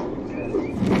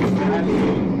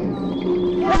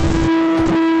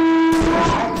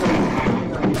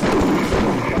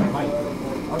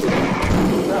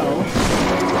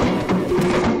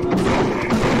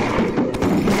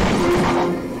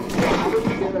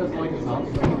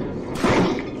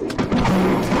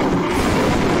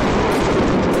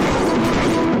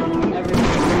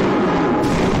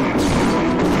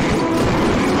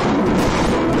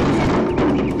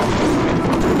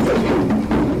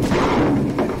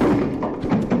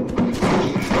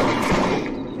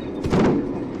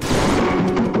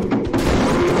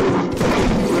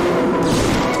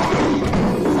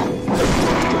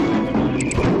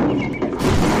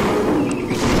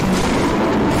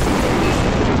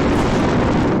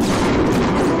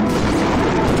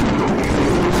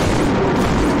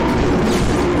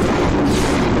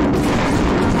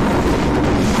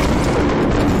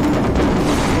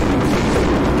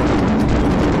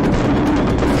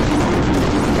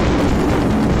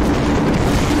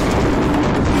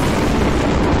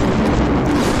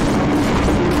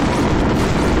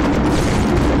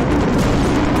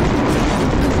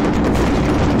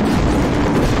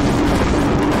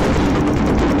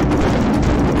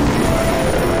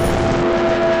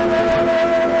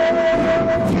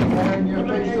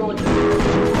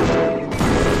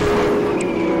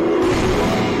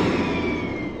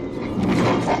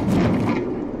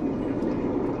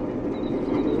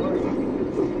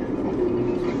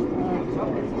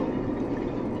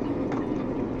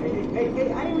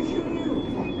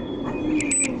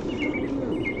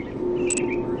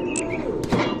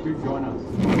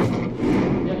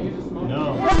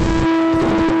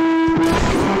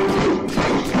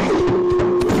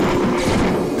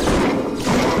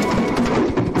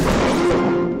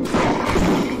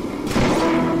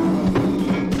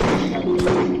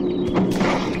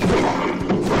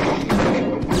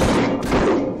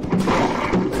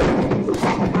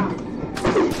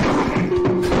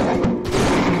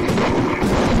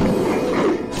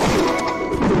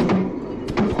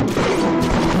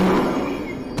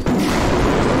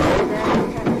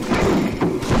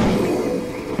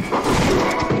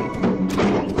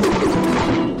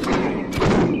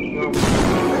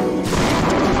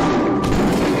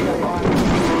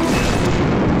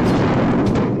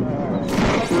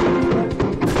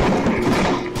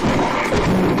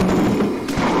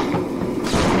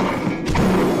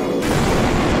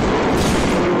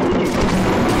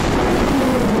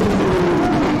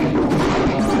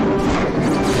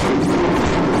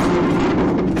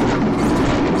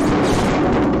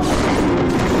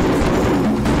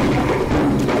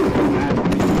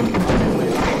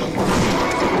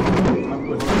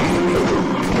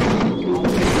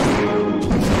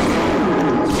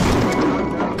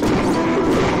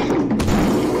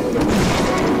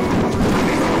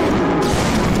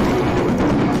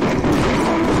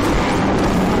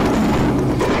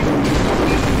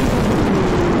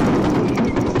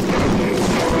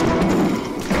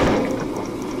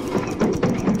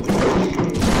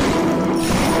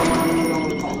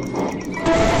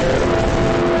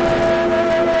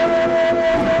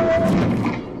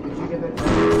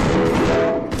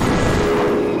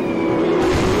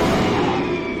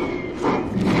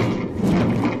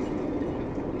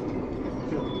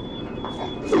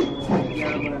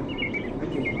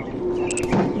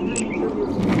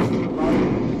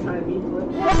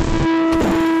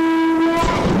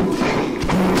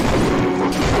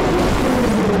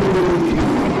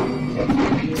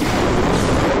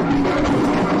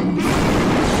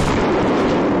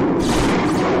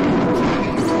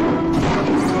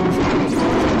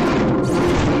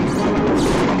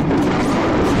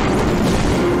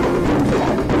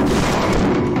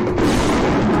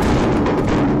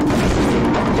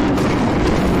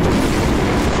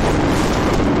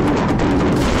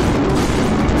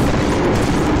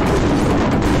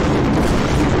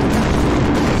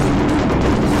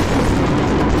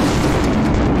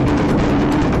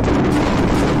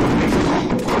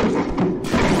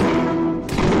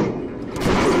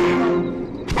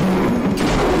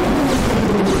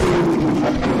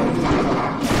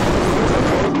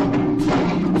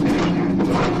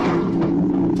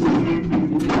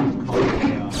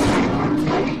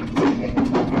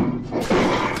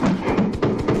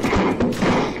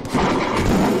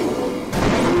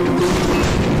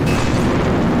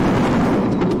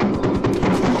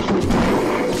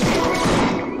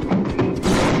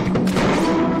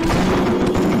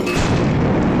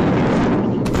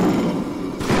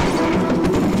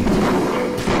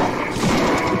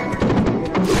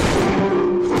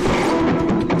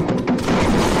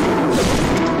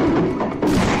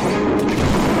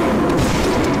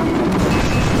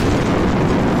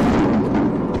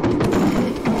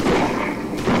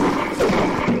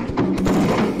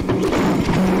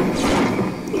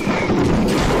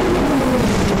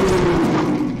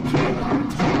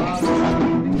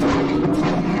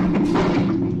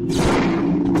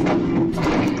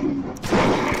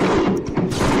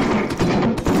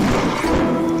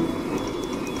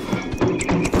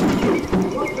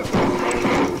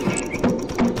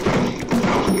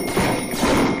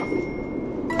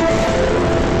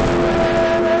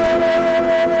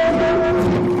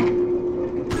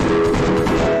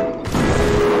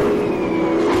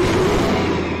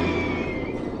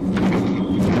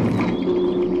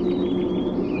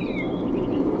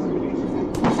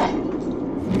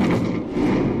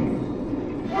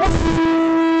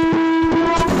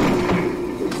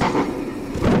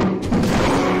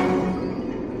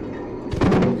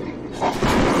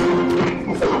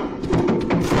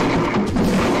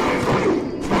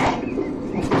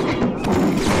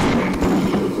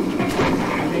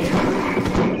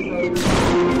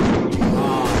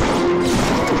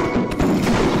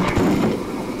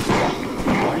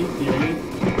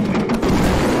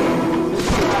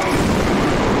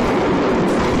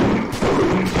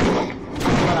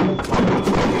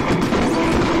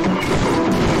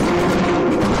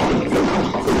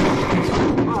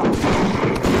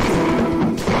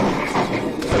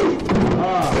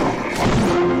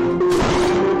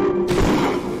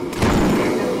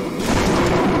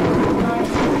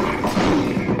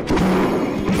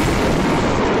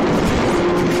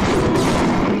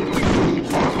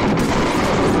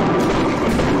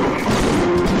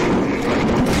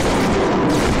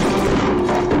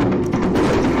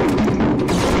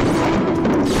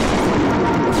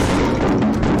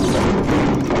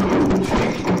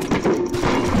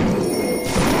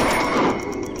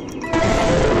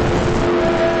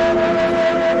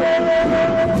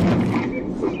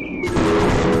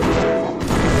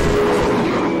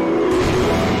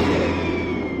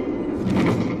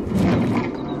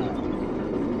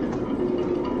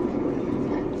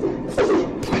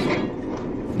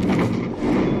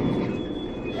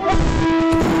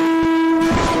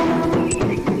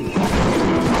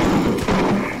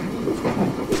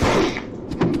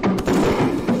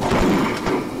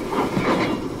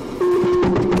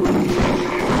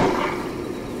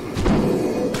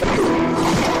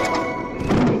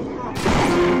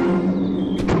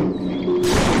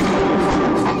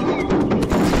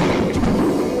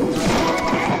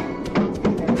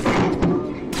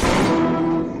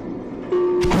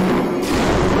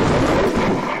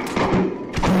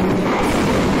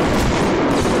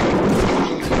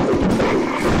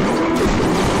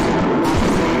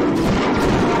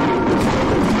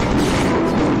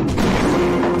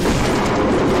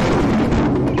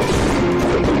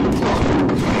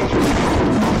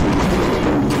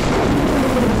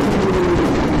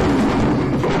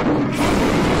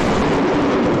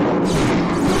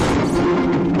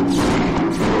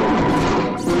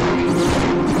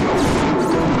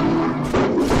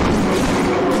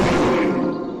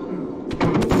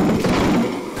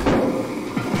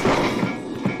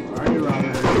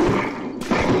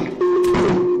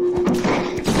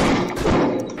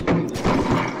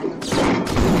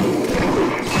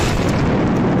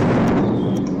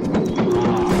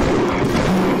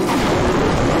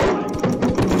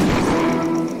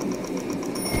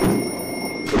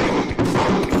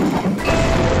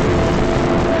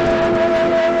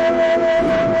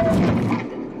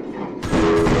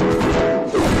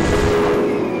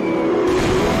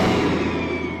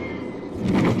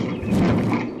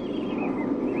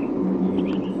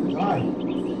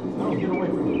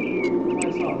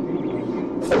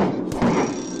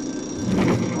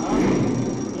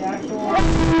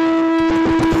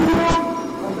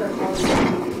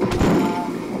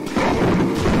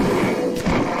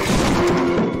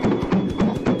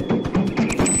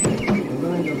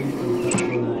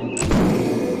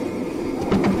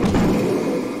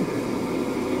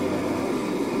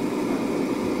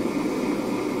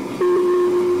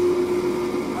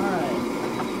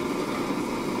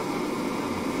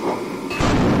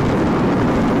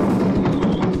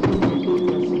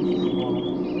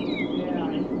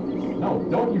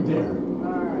 there.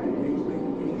 Alright.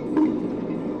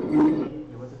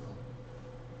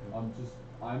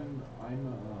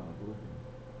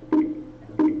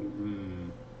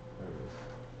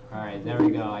 Alright, there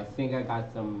we go. I think I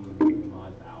got some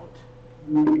mud out.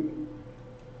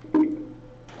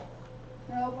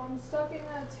 Nope, I'm stuck in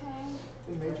a tank.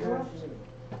 I'm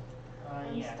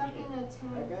Yeah, stuck he in a did.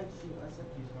 tank. I got you. I said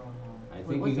he's going home. I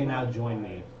think you can now join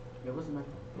me. Yeah, what's the matter?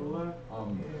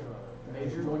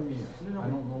 Major? Join me. I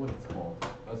don't know what it's called.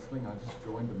 That's the thing, I just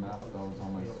joined the map that was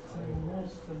on my screen.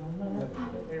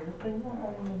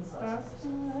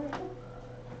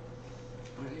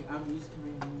 Everything I'm used to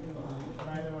my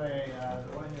By the way, the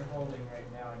one you're holding right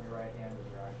now in your right hand is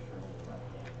your actual left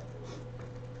hand.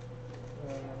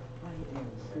 I am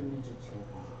true ninja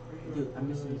champion. Dude, I'm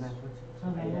missing the backwards.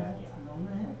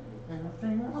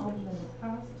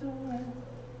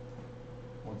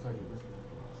 One second.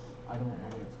 I don't know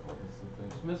what it's called. This is the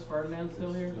thing. Is Miss Ferdinand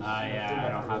still here? Yeah, I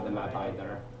don't have the map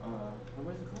either.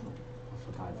 What is it called?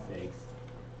 For God's sakes.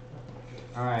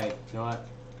 Alright, you know what?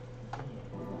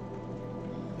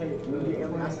 Hey, you want to do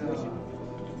alien isolation?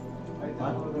 What? You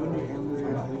want to do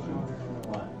alien isolation?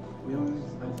 What? Alien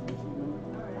isolation?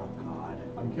 Oh God.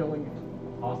 I'm killing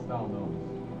hostile nodes.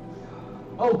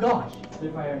 Oh gosh! Three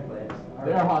fire enclaves.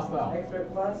 They are hostile.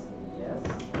 Expert plus? Yes.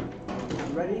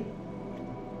 You ready?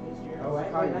 Oh,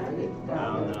 wait, Hi, wait, ready? I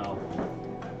don't know.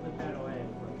 Put that away.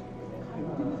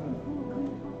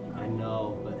 I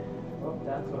know, but Oh,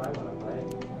 that's what I want to play.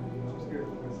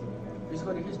 Just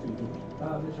go to history, dude.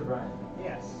 Mr. Brian.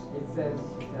 Yes. It says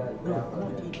No, come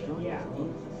on, dude. Join Yeah. us,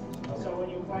 dude. So when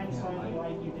you find something you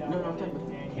like, you No, I'm download it talking about-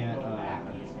 and you Can't, go back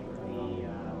using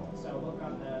the, so look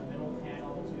on the middle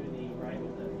panel to the right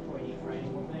with the pointy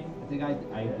triangle thing. I think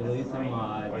I deleted some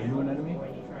Are you an enemy?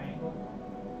 Pointy triangle.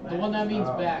 The one that means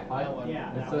back. I- That one.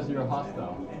 Yeah. It that says one. you're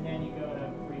hostile. And then you go to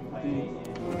free play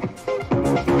and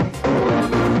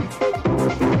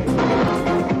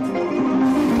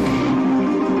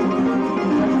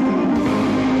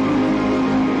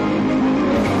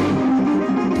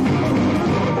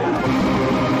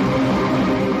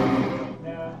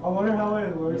I wonder how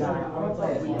it works.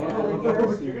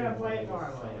 You're gonna play it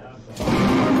normally.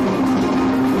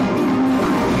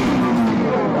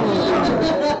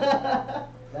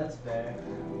 That's fair.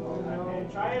 Okay,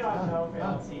 try it on no fail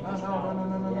and see if it's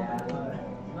No. Yeah.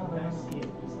 Let's see if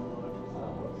it's a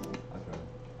little. Okay.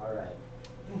 Alright.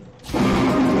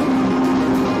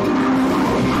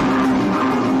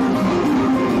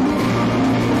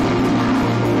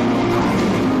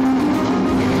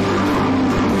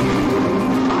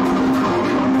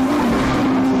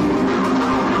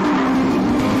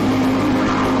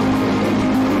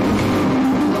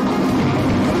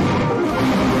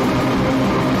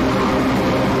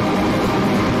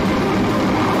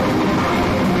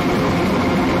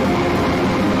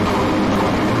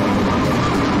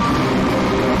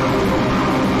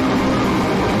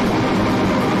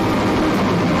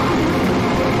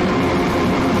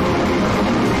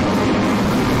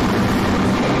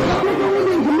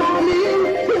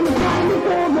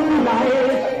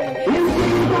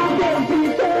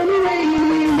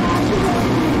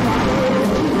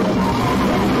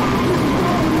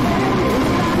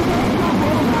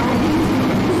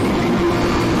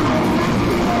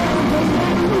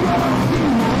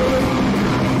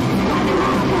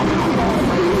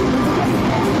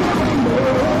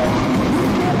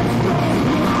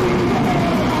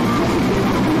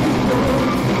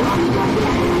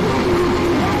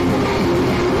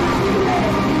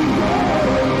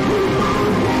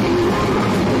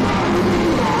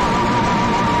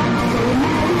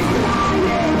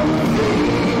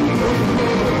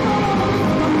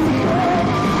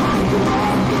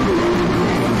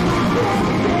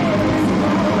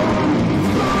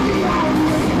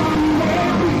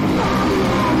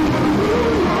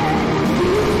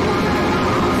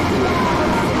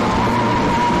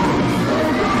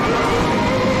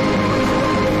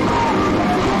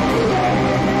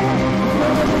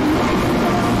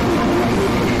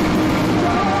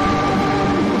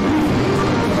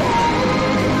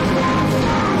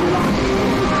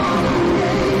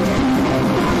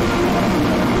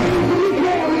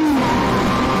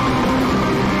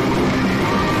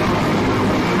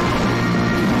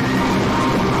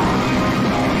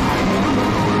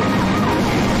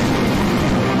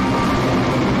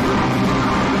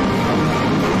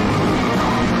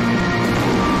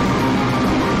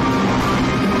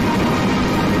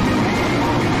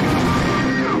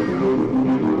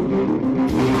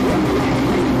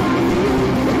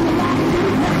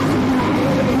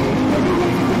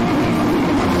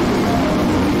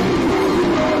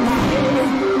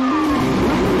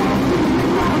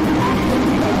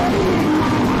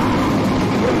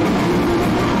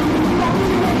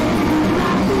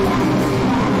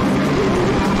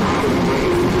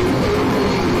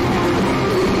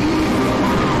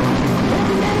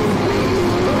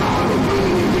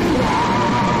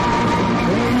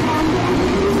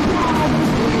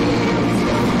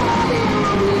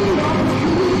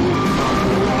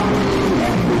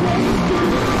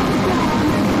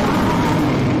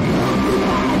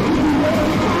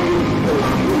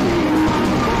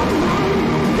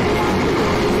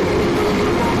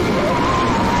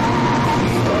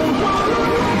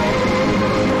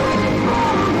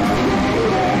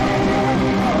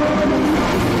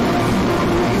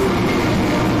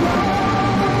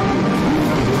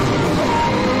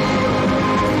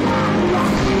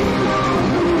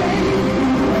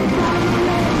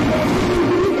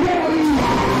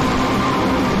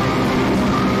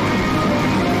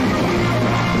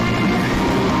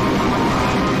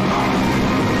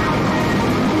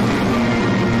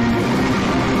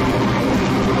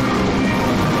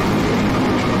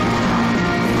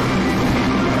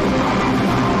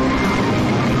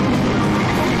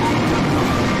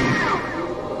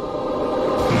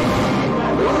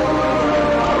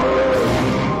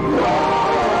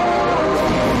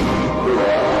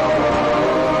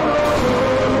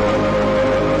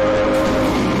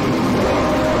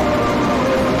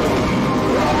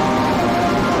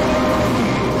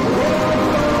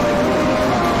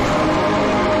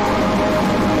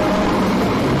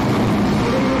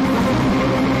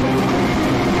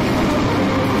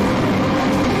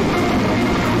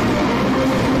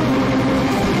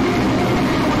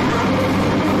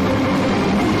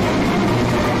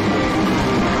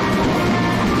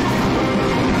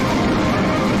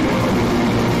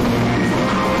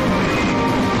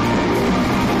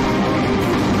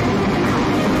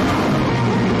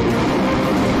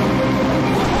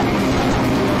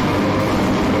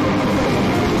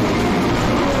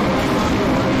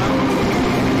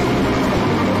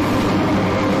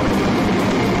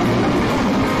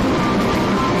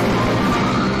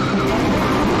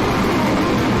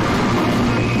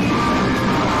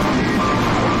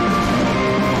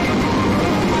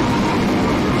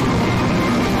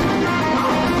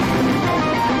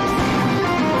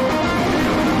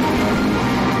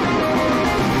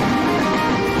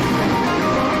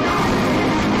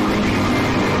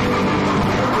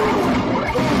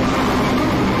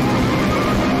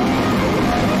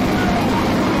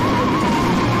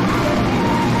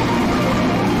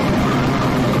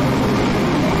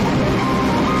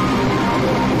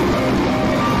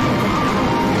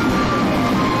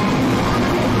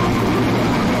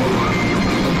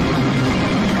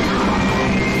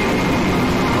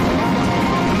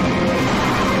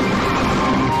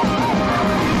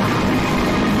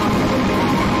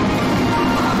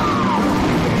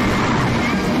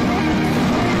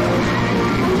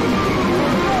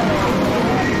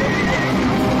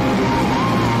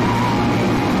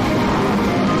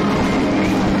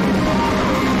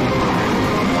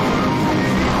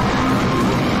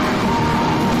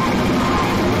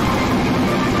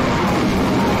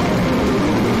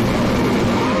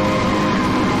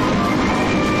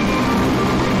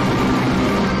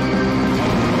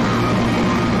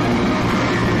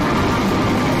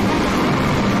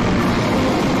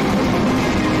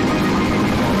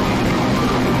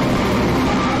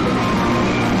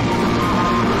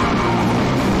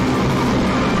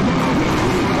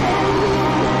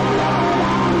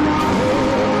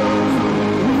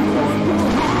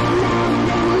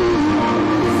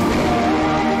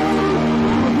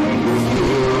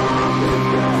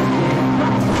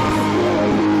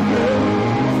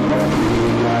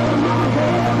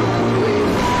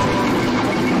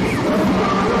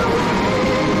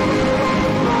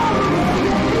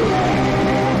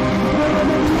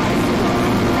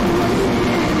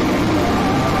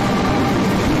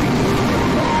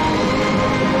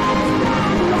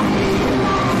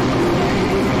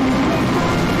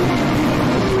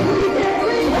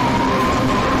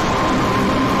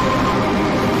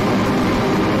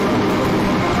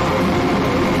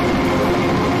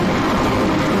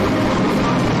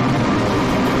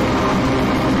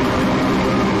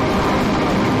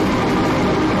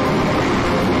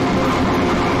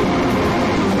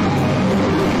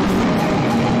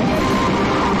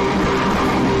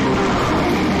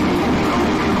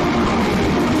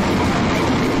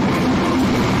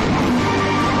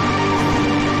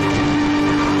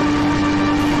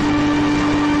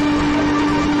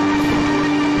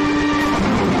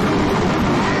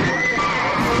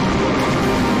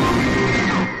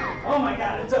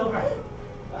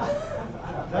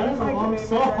 That is a long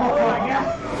song. Oh my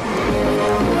god.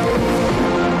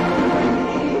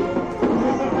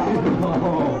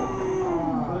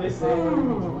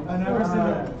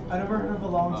 I never heard of a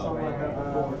long song like that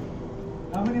before.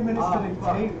 How many minutes did it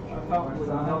take?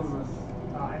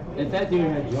 If that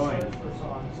dude had joined.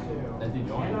 That dude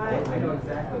joined. I know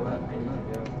exactly what I need to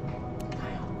do.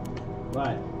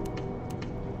 What?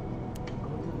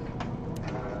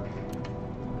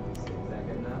 Is that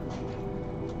good enough?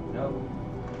 No.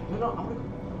 No, I'm gonna.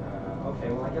 Okay,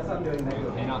 well, I guess I'm doing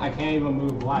Megalomania. You know, I can't even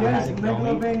move. Why? Yes,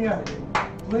 Megalomania.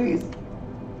 Please.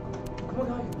 Come on,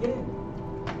 guys, get in.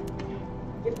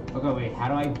 Okay, wait. How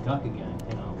do I duck again?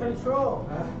 You know. Control.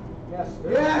 Yes.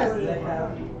 Yes. They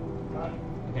have.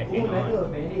 Okay, hang on.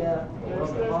 Megalomania.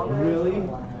 Really?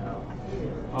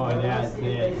 Oh, that's They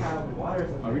it. have waters.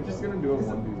 Are we just gonna do it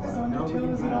 1v1? Is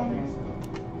Undertale, is it on?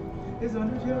 Is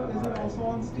Undertale, is it also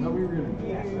on Steam? No, we were gonna do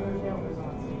Yes, it. Undertale is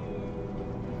on Steam.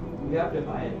 You have to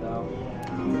buy it though.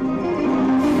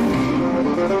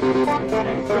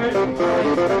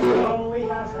 Only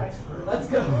has expert. Let's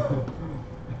go.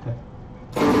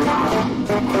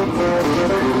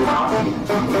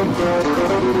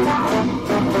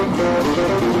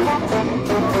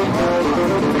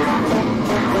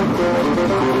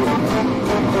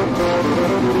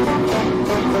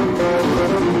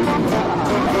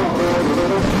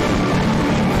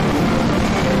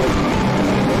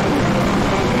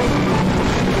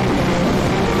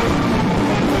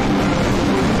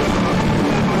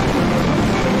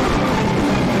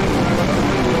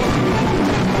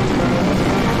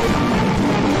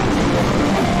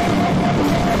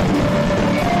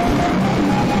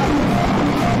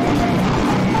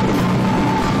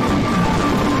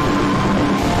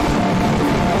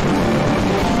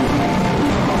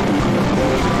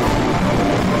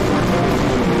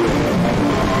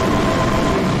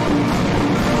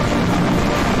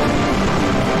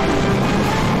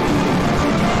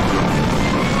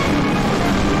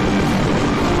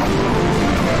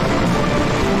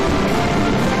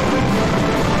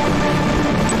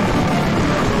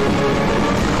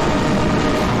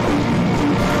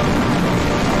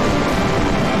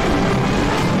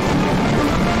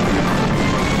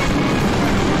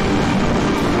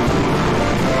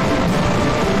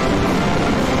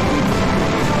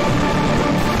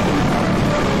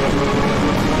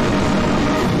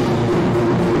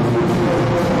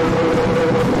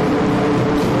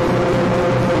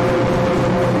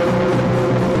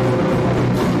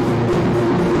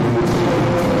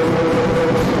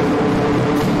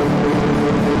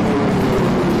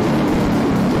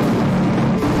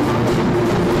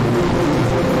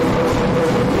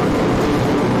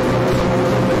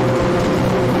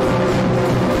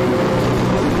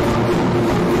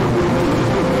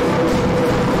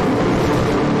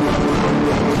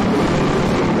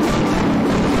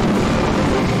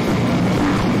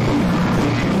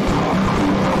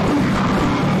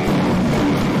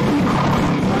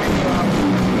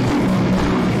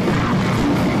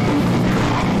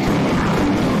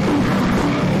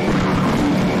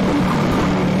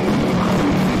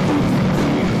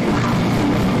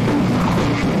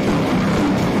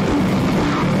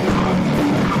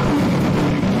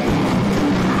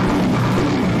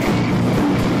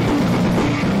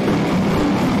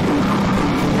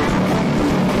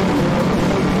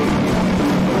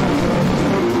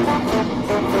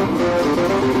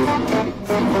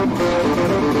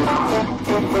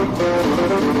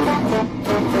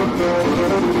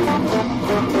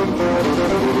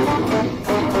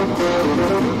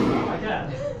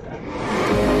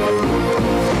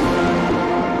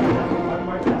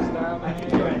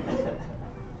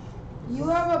 You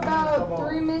have about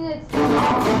 3 minutes.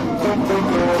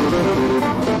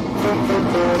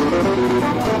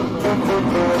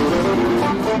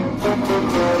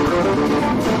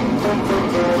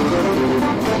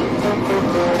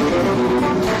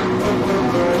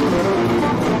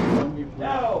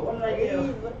 No, what did I do?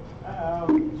 Uh-oh.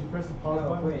 Did you press the pause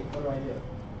button? Wait, what do I do?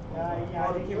 Yeah,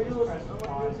 I think you just press the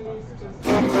pause button.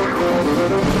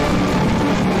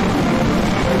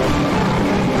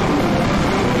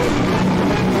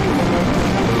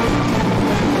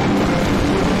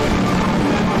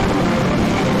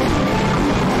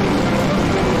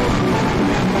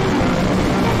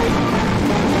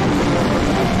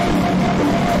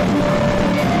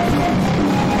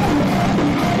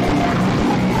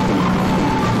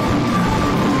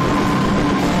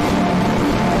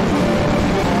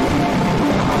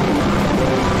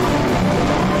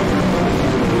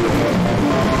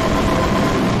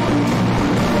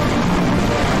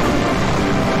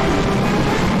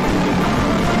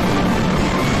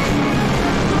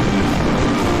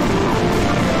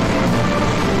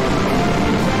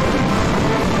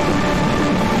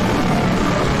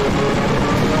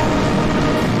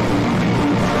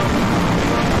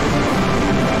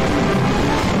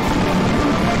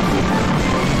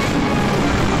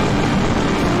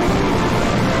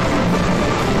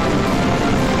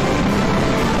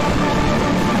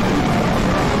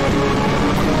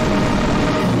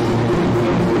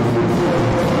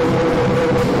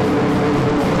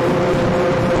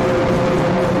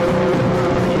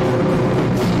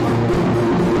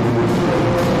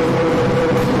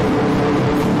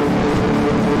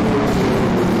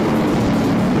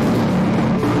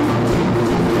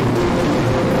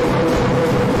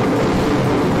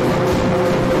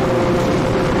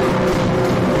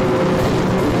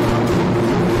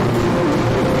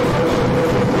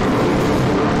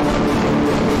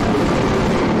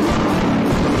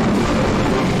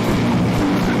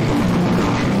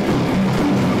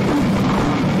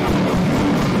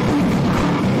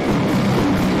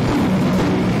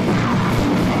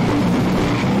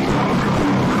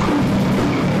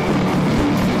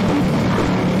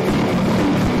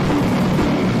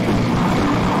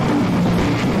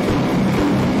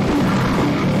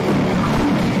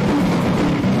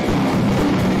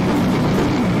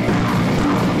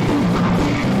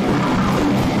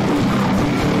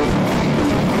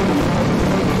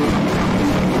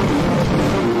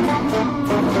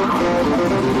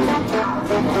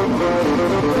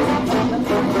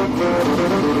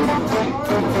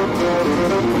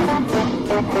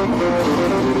 I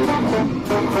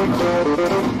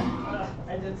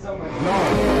did so much.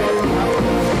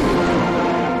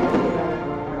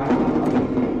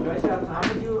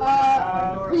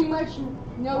 Pretty much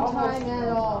no time at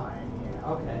all.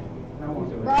 Okay.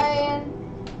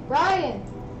 Brian!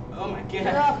 Oh my You're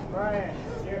up. Brian,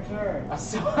 your turn. I'm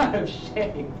so out of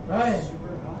shape. Brian.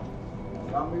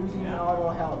 I'm using auto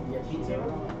help. Yeah, Beat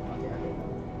Saber.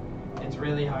 It's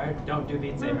really hard. Don't do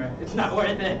Beat Saber. It's not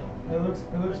worth it. It looks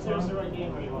There's the fun. right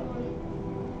game where you want to play.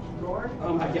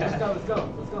 Oh my god. Let's go.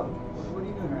 What are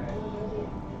you doing?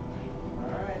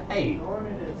 Alright. Hey.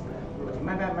 Gordon it is then.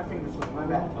 My bad, my fingers slipped, my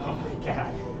bad. Oh my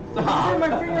god. Stop. My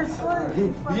fingers slipped.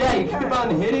 Yeah, you keep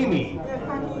on hitting me. Yeah,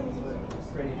 fucking.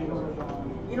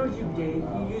 You know what you did?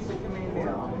 You used the command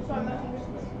mail.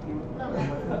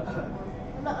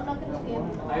 I'm not gonna scam you.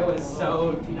 I was so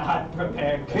not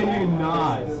prepared. Can you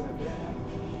not?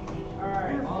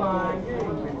 Alright, fine. You're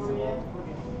invincible.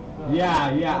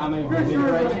 Yeah, I'm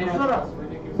invincible. Shut up.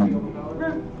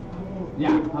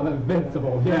 Yeah, I'm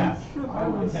invincible, yeah. I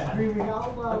was screaming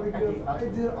out loud because I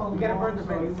did You gotta burn the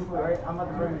vent. Alright, I'm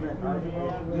about to burn the vent. Or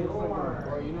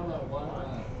you know that one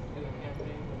in the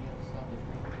campaign when you have to stop the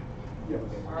train? Yes.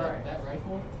 Alright. That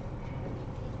rifle,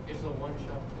 it's a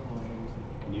one-shot kill on everything.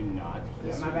 Can you not?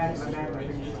 Yeah, my bad. It's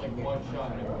just like one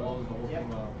shot and it blows the whole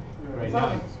thing up. Right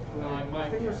now. My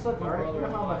fingers slipped, alright? You know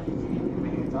how much?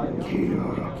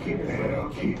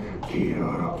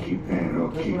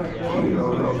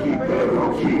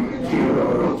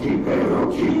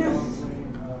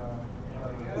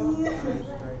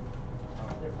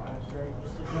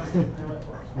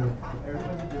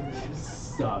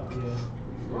 Suck.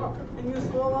 And you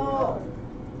swallow.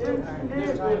 You're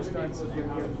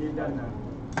done now.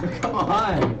 Come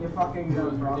on. You're fucking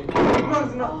done, bro.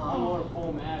 Man's I'm not. gonna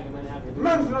pull mag and then have to do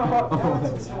Man's not hot.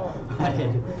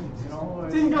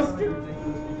 Tingle You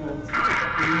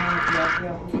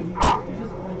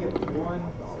just want to get one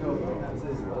scope, and that's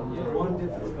it. One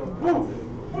different scope.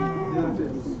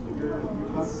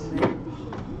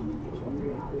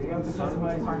 You have to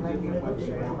customize your making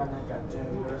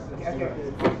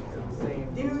same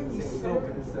scope,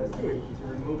 and it says to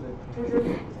remove it.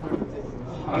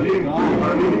 Oh my god.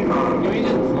 Can we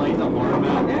just play the warm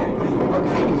up?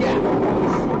 Okay, yeah.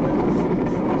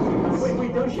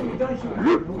 Wait, don't shoot me.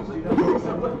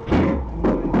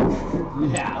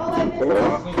 Yeah. Oh, I missed it.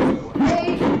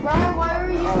 Hey, Brian, why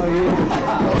are you? Oh yeah.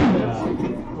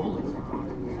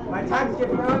 My time's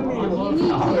getting on me. You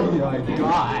need Oh to. my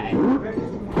god.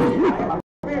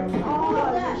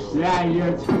 Oh, Yeah,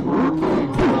 you're too. Oh my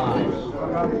gosh.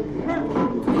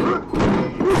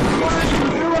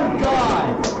 Oh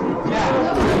god.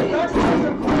 Yeah.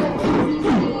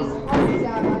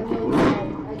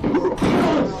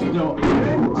 No,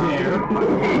 dare.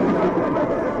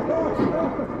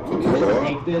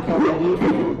 Take this already.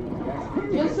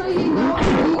 Just so you know,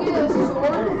 if you get a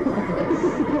sword,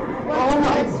 Oh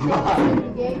my god.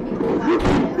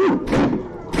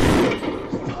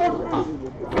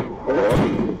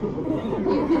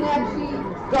 You can actually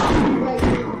like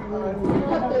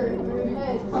cut their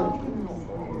head.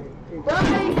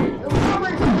 Brian,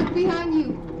 Robert, look behind you.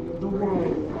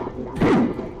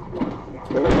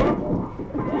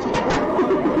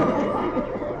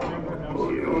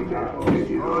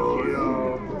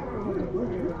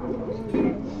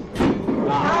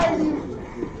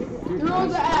 Throw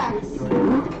the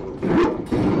axe.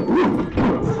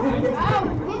 Ow,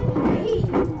 hit me.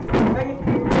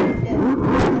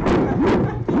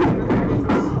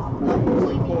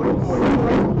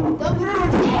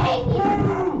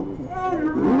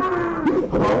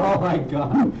 Oh my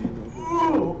god.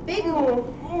 Big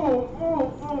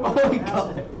Oh my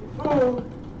god.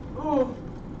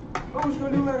 What's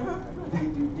going on?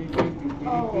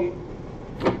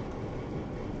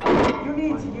 You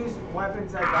need to use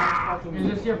weapons that don't fucking.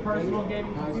 Is this your personal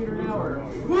gaming computer now, or?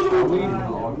 Are we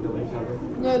talking to each other?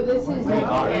 No, this is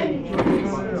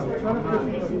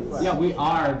Yeah, we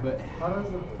are, but.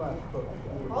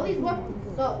 all these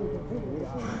weapons suck.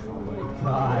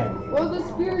 God. Well, the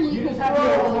spear you You can just have to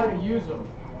know how throw. to use them.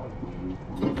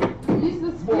 Use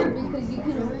the spear because you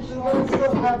can reach What's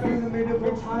still happening in the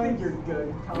medieval times? You're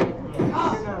good. Oh,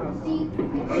 see,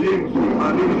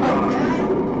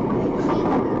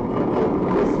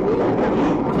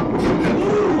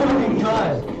 Oh my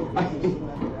god.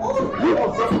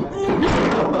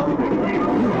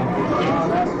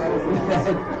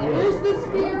 there's the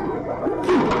spear.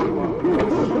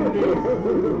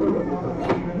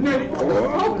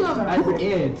 Poke him. That's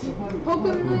it. Poke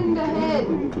him in the head.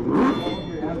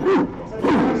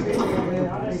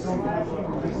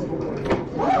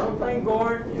 Playing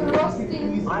Gord. Thrusting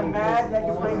Ryan. I'm mad that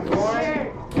you're playing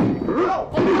boring.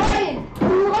 Oh, and Ryan,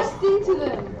 thrust into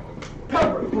them.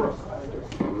 Cover it, bro.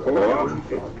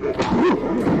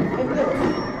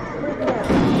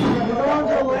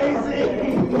 You're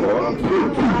lazy.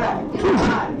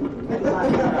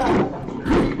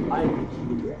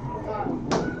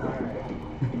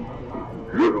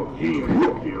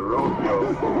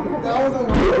 That was a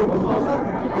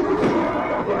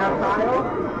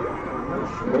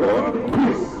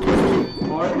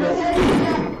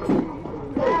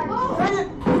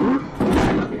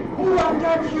Oh, I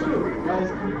got you.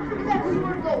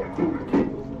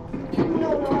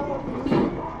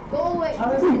 Go away. How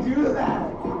does he do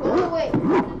that? Go away.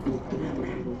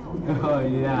 Oh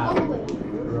yeah. Go away.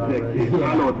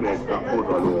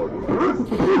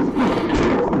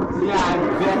 Yeah, I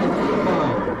bet it's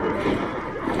fun.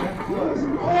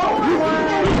 Oh my God.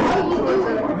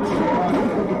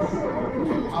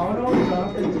 I don't know if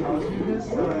Jonathan tells you this,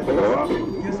 but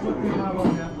guess what we have on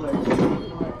Netflix?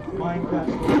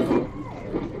 Minecraft.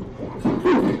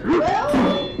 Well,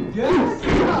 Yes!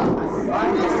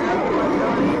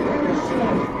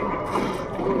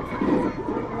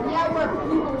 yeah, we're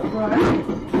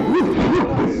people.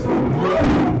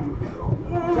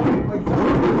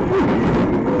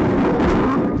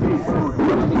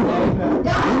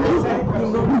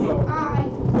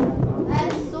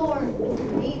 That is sword.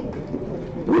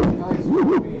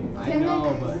 I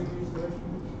know, but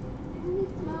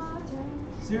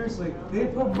Seriously, they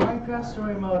put Minecraft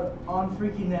story mode on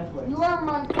freaking Netflix. You are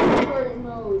my favorite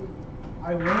mode.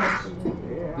 I wish. this is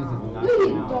No, not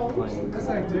you now don't. playing. Yes,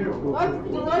 I do. What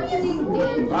is these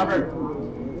games? Robert.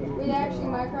 Wait, actually,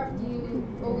 Minecraft, you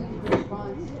always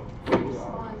respawn,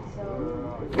 so.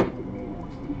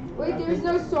 Wait, there's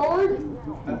no sword?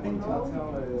 I think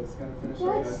Telltale is gonna finish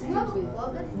That's it. stupid.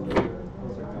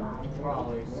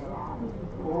 Probably.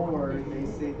 Or they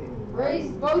say they.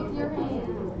 Raise both your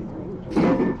hands.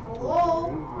 Hello?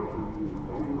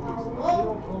 Hello?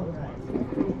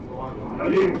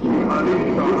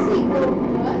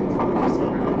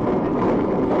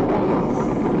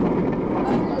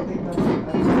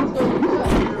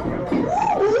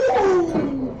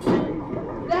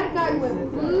 That guy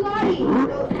went bloody.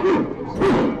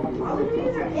 How did he?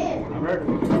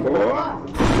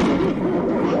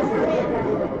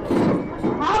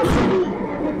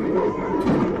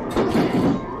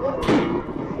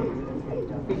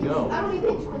 Go. I don't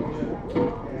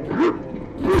even.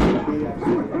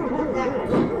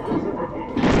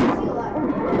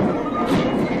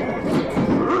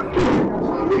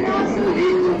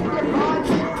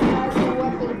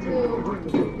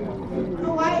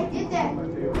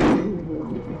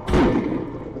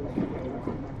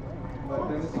 But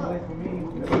then it's too late for me.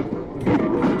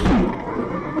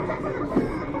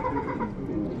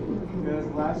 Because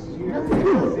last year,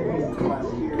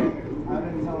 I've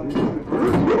been telling you.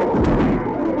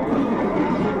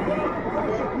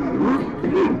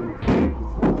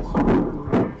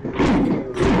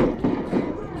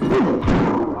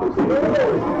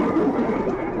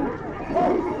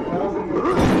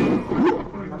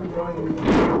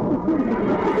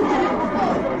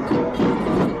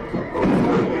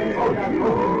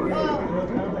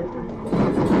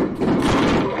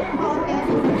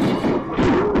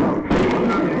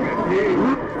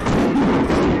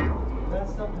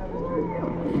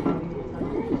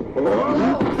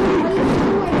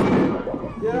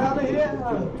 Get out of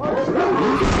here!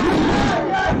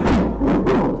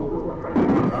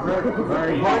 Where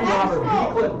are you?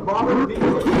 Robert,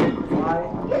 B-clip. Why?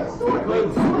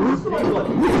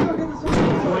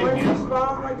 Join him.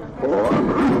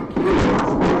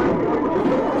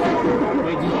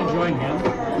 Wait, did you join him?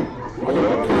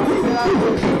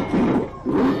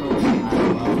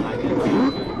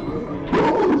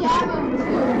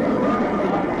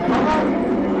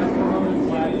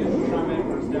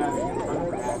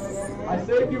 I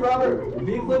saved you, Robert.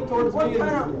 B-clip towards me. What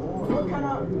kind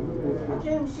of? I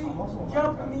can't even see.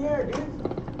 Jump in the air, dude.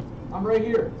 I'm right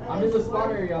here. I'm in the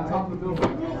spawn area on top of the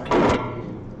building.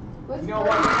 You know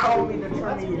what? You told me to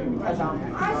turn you because I'm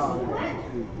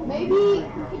Maybe.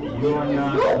 You are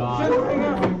not God.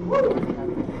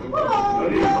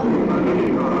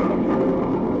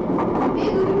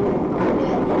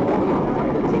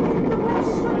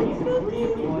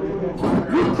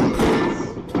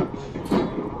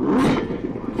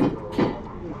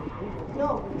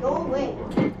 No, go away.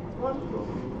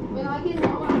 When I get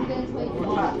home, I'm going to play.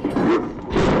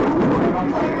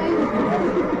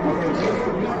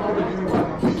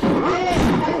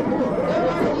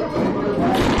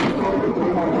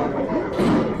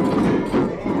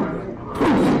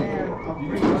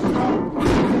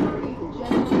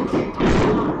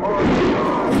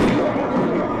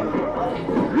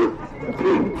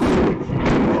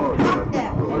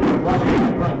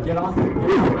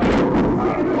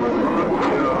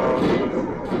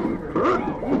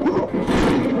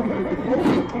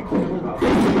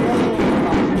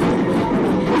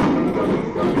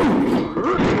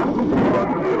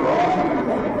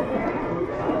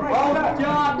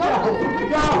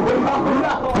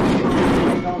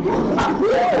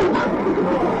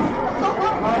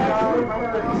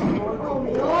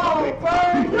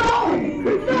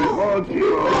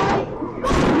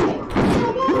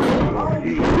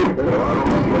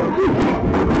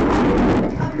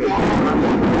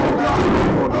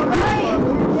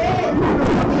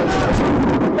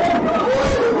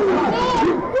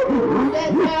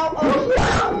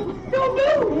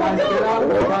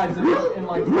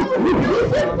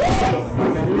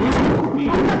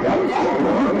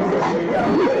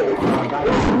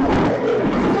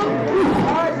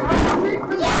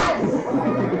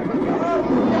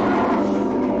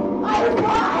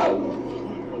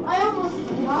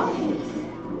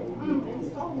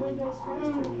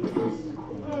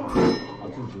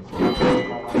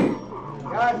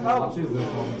 Guys, help!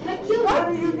 What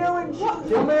are you doing?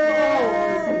 Kill me!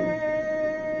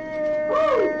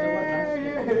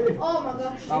 Oh my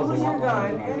gosh. Use your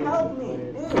gun and help me,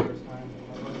 dude.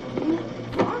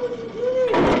 Why would you do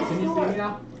this? Can you see me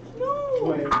now? No.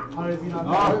 Wait, how does he not?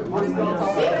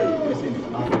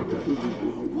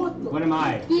 What am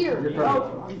I? Here. You're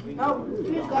perfect. Help!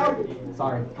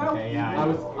 Sorry. Okay, yeah. I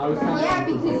was trying Yeah,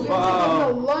 to... because you're taking the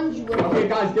lunge with Okay,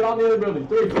 guys, get on the other building.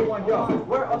 3, 2, 1, go.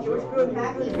 Where? Okay, which building?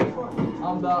 Which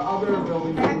one? The other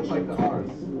building that looks like the ours.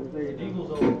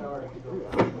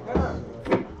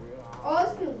 Oh,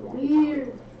 this feels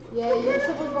weird. Yeah, you're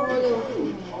supposed to go really with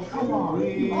me. Oh, come on.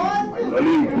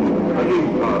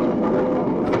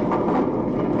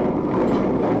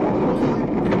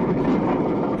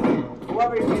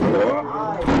 Whoever is in the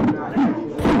eye, not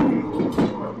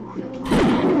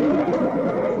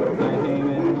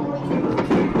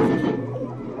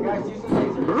guys, use the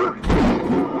laser.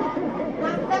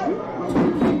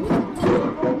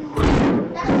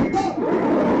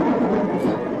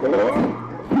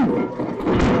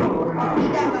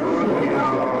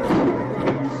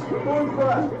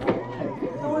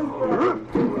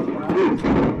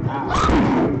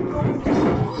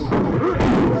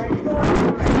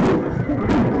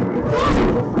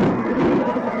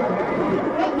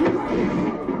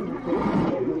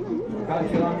 Guys,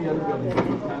 get on the other building. It's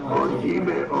kind of like... Keep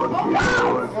it on.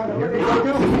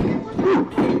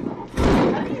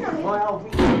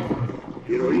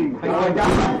 Here we go. I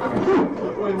got it.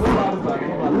 Wait, hold on a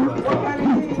second.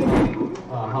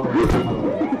 Hello.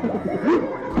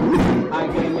 I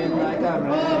came in like a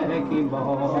wrecking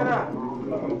ball. Shut up.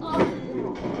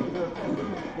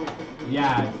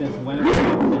 Yeah, since when?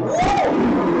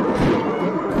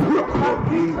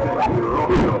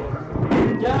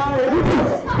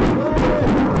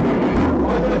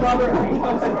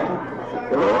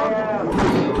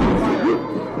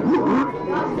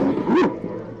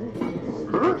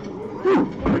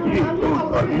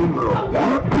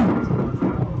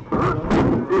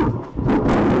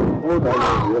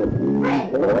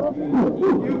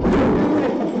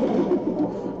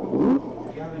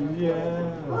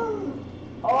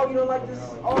 Oh, you don't like this?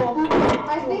 Oh,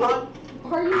 I think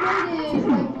party mode is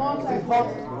like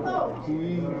multi-player.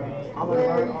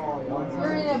 Where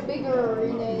you're in a bigger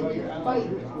arena and you fight.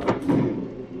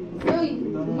 Really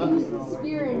use the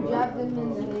spear and jab them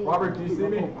in the head. Robert, do you see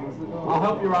me? I'll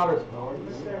help you, Robert.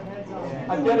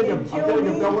 I'm getting him. I'm getting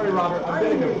him. Don't worry, Robert. I'm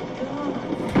getting him.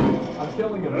 I'm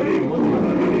killing him. I'm killing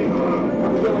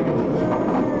him.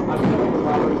 I'm killing him,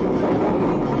 Robert.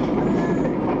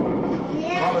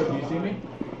 Robert, do you see me?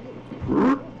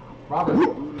 Robert. I'm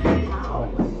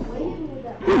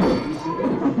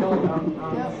killing him.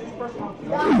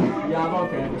 Yeah, I'm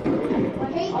okay.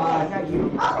 I got you.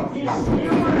 I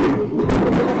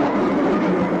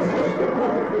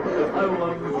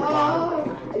love this guy.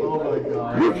 Oh my god.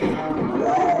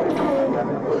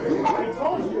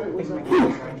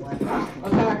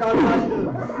 Attack on Titan!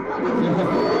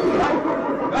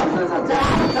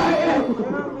 He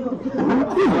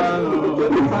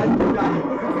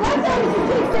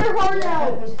took their heart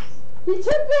out! He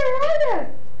took their heart out!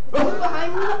 Look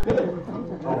behind me!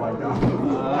 Oh my god.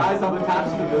 Guys, I'm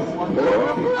attached to this one.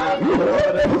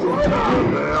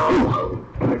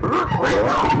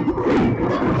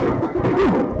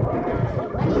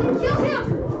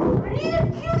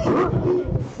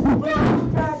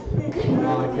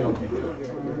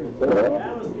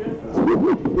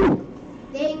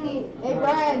 Dang it. Hey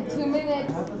Brian, 2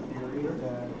 minutes.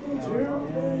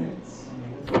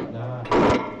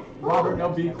 Robert, no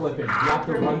beat clipping. You have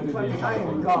to run through the entire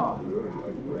thing.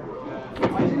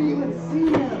 I didn't even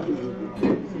see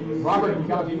him. Robert, you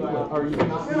got B-flip, or you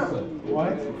cannot B-flip.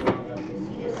 What?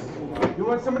 You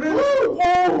want some of this?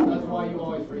 That's why you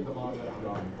always read the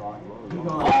manga.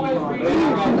 Always read it.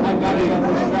 I got it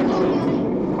as instructions.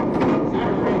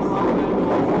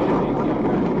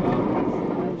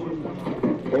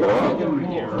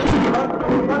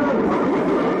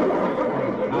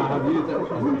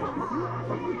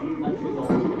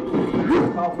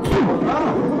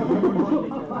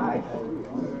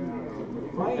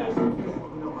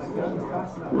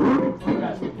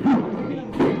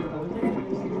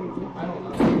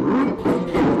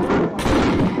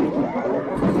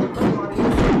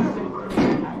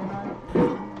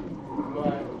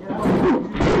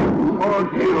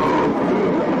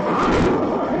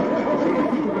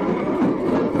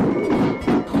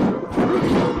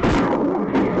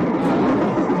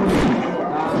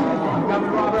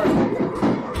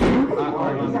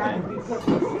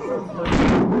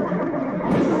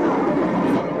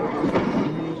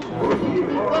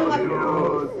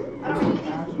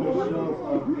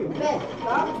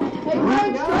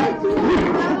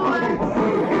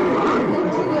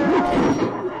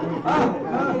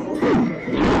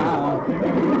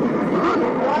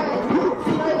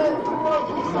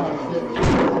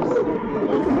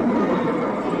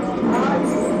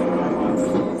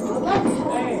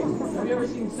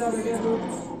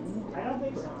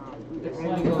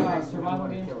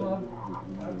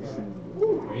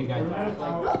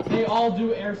 They all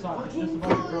do airsoft. It's just a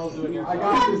bunch of girls doing airsoft. I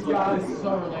got this, guys. It's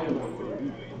so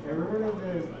relatable. Ever heard of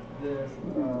this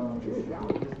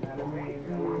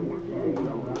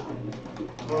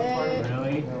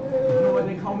Really? You know what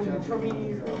they call me, the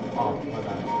Chinese? Oh, my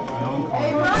bad.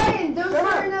 Hey Ryan, don't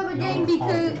start another game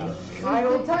because the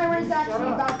timer's actually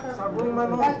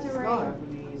about to rain.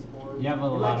 You have a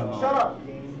lot of Shut up.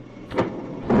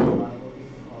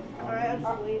 Alright, I'll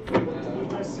just leave.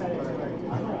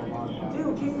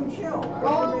 Dude, can you chill?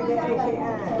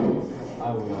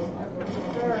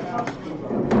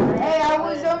 Hey, I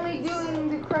was only doing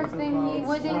the correct thing. He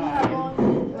wouldn't have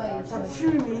long legs. Stop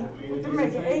shooting me. They're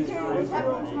making AK. What's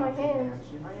happening to my hands?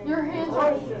 Your hands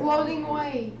are floating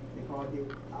away.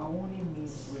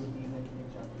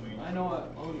 I know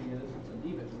what Oni is. It's a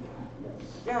demon.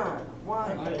 God,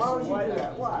 why would you do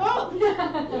that? Why? Oh,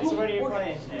 So what are you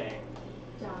playing today?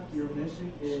 your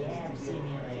mission is to get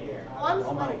I'm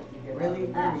sweating. Really? It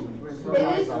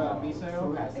is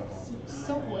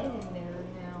so wet in there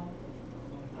now.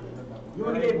 You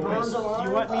want to get burned alive?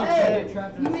 You want me Hey,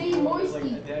 to... you made moisty.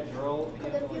 Like a dead girl. I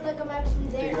feel like I'm actually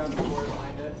there. Figure out the story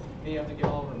behind it. Then you have to get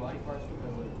all of her body parts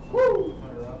because it Woo!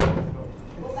 cut her up.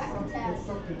 Go back to it's that.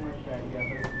 something like that, yeah, but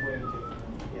it's way different.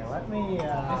 Yeah, let me It's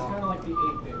kind of like the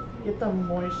 8-bit. get the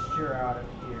moisture out of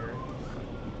here.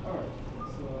 Alright, so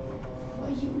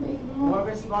What you make?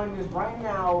 Whoever's spawning this right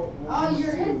now. Oh,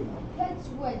 your head's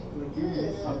sweaty.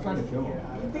 I'm trying to kill him.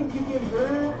 You think you can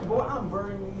burn? Boy, I'm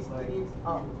burning these idiots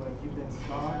up. like you've been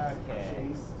stalked, Okay.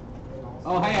 chased, and also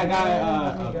Oh, hey, I got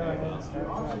Go okay. ahead and start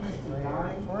typing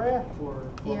for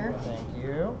you. Here. Thank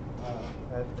you.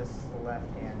 This is the left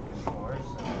hand controller, so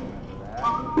remember that.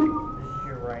 This is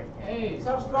your right hand. Hey,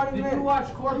 Stop spawning did in. you watch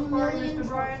Corpse Party, Mr.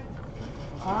 Bryant?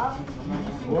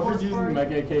 Whoever's using the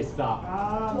Mega AK, stop. No,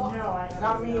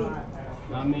 Not me.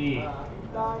 Not me.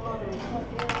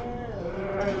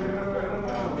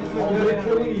 Oh, they're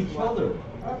killing each other.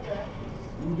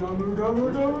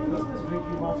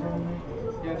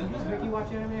 Yeah, does Miss Vicky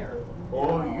watch anime or?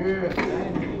 Oh, yeah.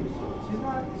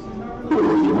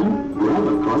 Grab a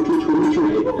cartridge from the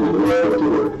tray and put to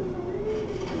work.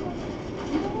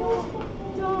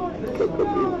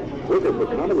 Workers were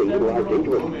commonly utilize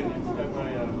dangerous...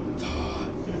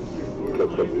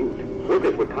 Click the mute.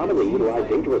 Workers would commonly utilize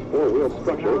dangerous four-wheeled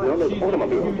structures known as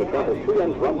automobiles to travel to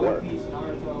and from work.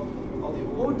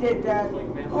 Who did that?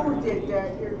 Who did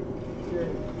that? Here.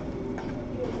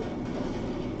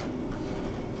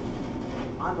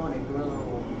 I'm on a gorilla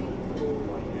roll.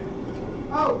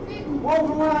 Oh, Whoa, we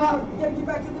gotta get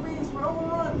back to the base. We're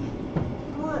overrun.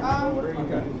 Come on.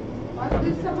 Okay.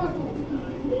 this is supposed to.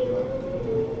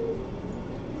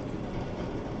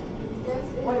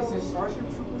 What is this? Starship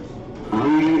Troopers? Are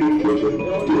you kitchen?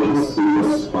 Do you see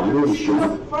the spiral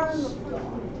shot? Fire in the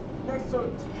next to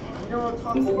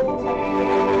neurotoxin.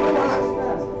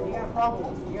 You got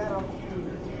problems. You got a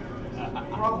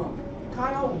problem.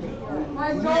 Kyle, My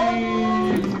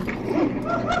God! this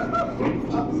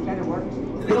kind of works.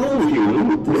 Hello,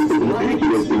 human. This is an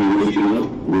accurate simulation of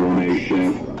Gourmet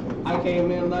Chef. I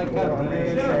came in like a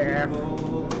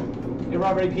Hey,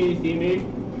 Robert, can you see me?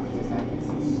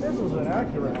 This was an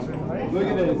accurate simulation. Look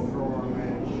at this.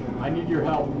 I need your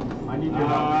help. I need your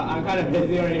help. I'm kind of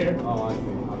busy over here. Oh, I see.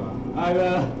 I'm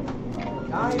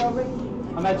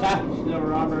attached to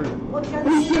Robert.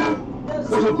 Hey, Chef,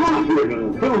 there's a popular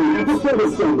film episode of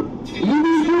some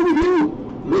TV show with you.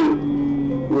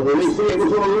 Well, they say it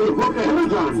was already booked ahead of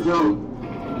time, so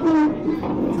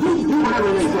just do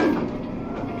whatever they say.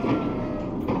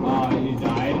 You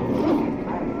died?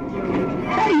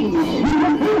 Hey,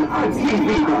 I'm Steve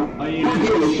Beaver. I'm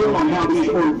here to show on how these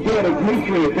organic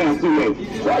nutrient passed away.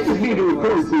 So I just need to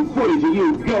record some footage of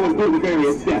you going through the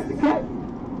various steps, okay?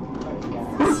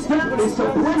 First step is to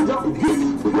blend up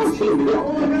this protein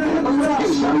milk.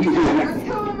 Here's how you do that. I'm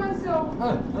killing myself. I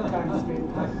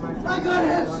got a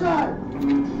headshot!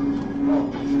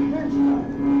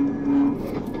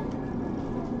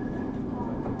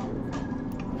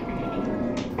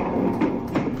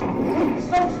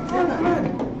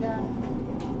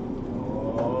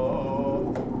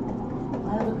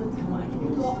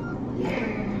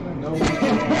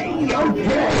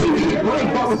 Okay, like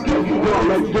that was good. Well,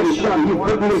 let's get a shot of you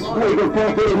putting this flavor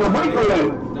packet in the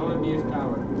microwave. Don't abuse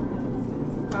power.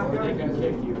 They can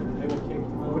kick you. They will kick you.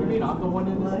 What do you mean? I'm the one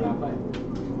in this fight.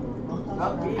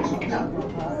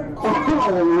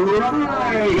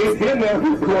 Alright, it's in there.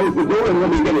 Close the door and let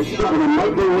me get a shot of the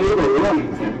microwave alone.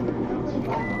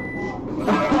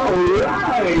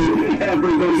 Alright,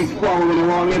 everybody's following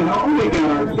along at home. We got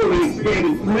our fully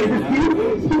expanded flavor cube.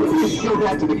 Let's just show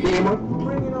that to the camera.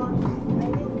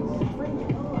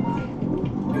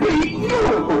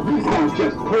 Beautiful! Now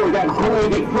just pour that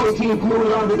blended protein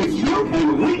fluid onto the cube and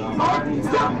we are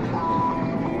done!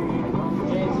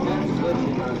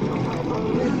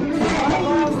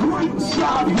 Great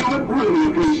job, Hewlett! Really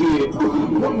appreciate it.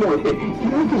 One more thing.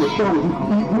 Can I do a shot of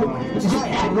just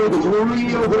add where it's real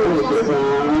delicious,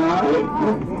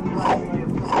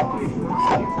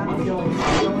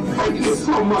 Thank you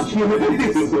so much, Hewlett.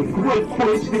 This is a great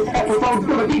footage. This episode's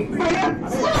gonna be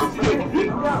fantastic!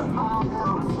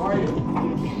 How are you?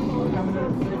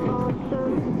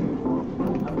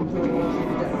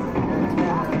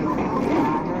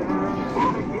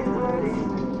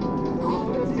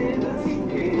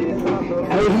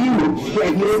 Hey, you,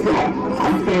 check this out. I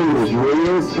found this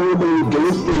real turbo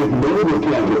ghosted motor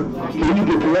cover. Can you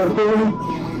get that for me?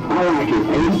 I like it.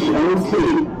 H-O-T.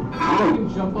 I can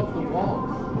jump up the walls.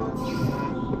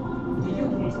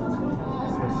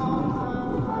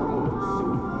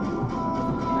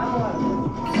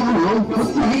 Come on, put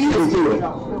some heat into it.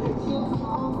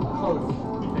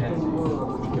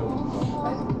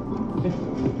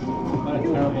 What a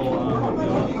terrible,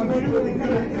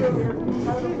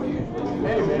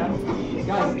 Hey man,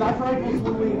 guys, stop rifles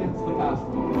moving against the past.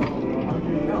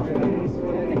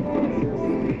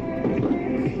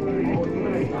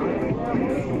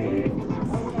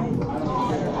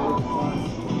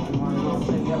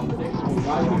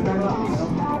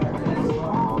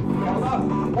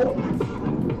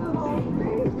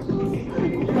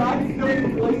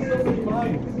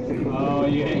 Oh,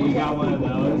 you got one of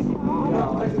those?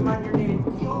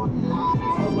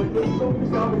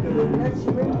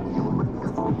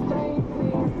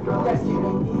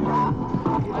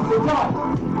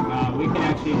 We can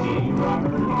actually beat you,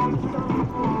 Robert. Come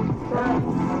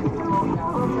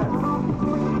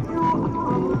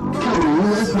on,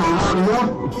 that's not hard enough.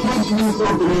 Can't you do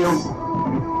something else?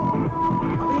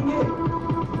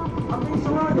 I'm being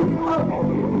surrounded.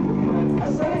 I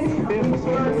say I'm being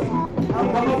surrounded. Come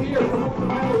up here. Come up to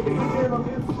my location.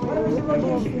 What is your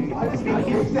location? I just got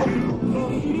kicked out.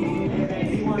 Hey man,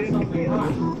 you want something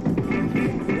hot?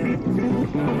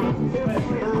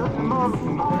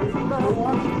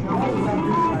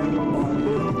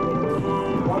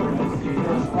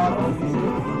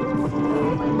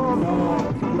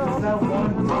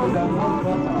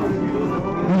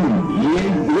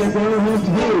 Yes, I don't have to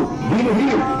do. Get it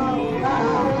here.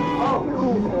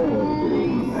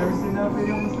 Ever seen that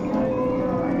video, Mr.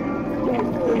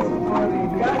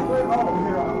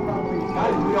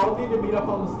 Guys, we all need to meet up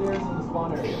on the stairs in the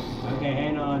spawn area. Okay,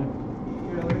 hang on.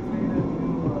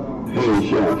 Hey,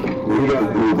 Chef, we got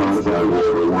 3 bots out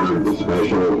here for one the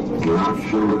special. Not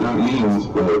sure what that means,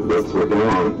 but that's what they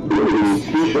are. These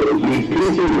special, these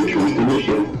pieces trust in the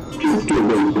ship. Just give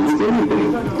them foods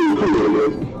anything. Be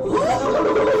creative.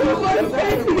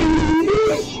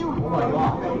 Oh my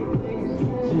god.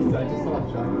 Jeez, I just saw a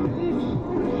giant.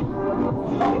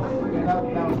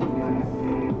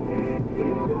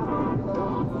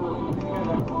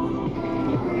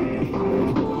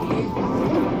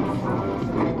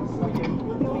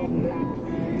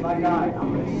 My guy, I'm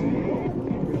gonna see.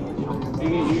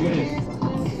 You're gonna...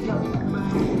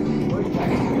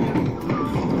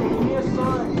 Give me a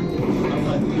sign.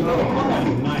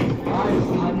 Nice. Guys,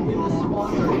 I'm in the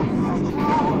spawn area.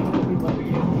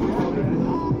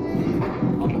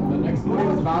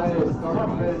 about to start.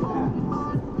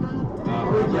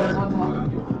 Yes, I'm talking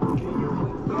to you.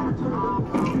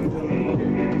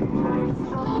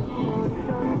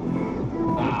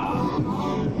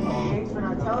 Thanks for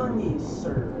not telling me,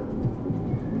 sir.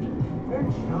 You're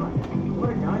not. You would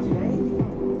have dodged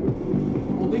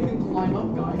anything. Well, they can climb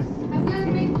up, guys. I'm gonna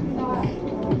make that.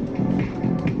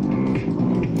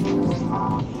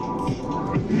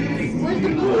 Where's the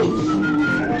bleach?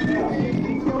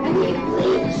 I need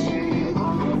bleach.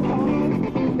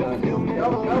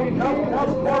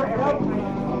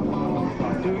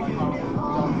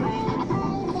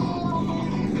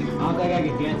 I don't think I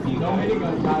can get to you. No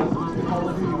minigun, guys. It's the Call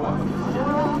of Duty weapon.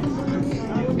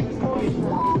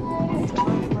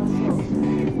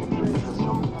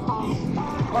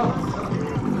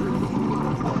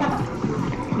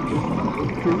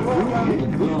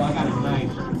 Oh, I got a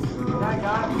knife. I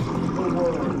got the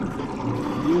word.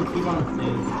 You keep on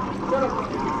saying.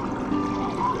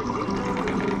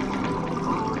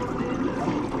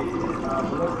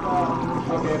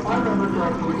 Okay, if I remember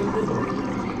correctly, this is a...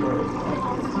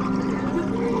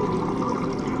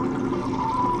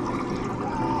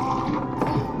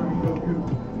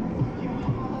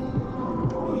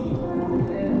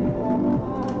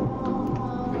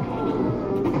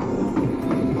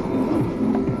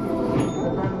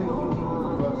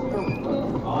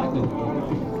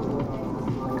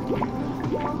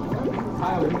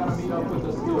 Kyle, you gotta meet up with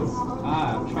us too.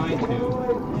 I'm trying to.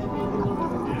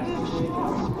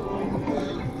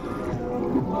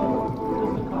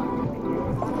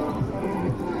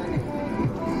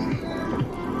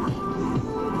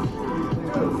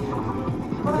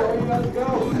 Where you guys go?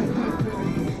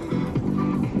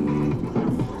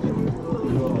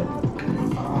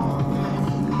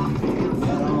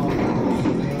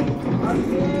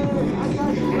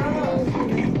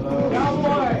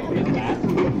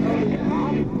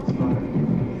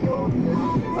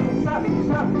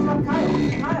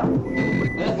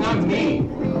 That's not me.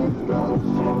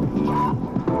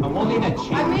 I'm holding a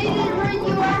chain. I made it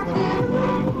radioactive.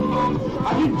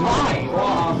 How'd you die? Oh,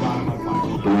 God, I'm fine.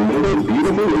 Another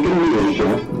beautiful looking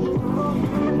leadership.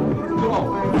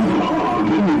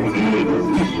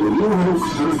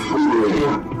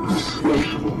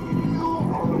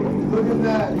 Look at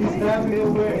that, he's dabbing it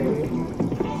away.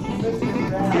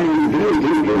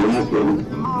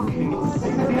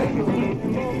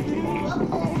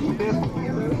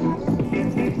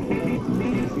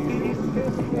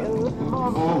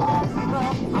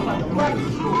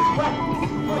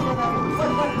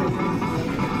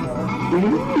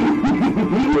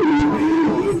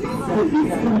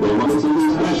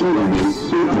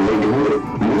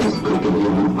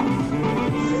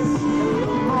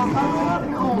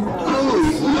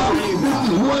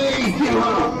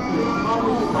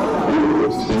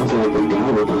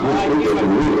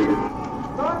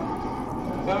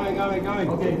 Coming.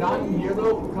 Okay, not in here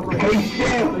though. Come right Hey, Chef!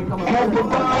 Help the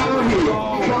fire here!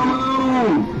 Come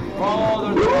on!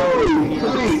 Oh, Woo!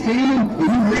 Hey, Steven, you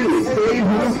really saved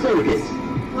my circus.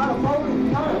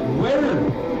 Where?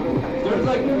 There's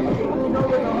like...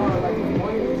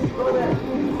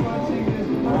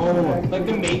 Oh, like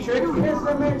the Matrix? Yes,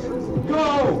 the Matrix. Go!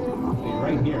 Okay,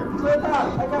 right here. Slip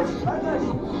out. I got you.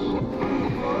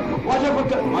 Watch out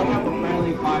for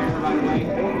friendly fire, by the way.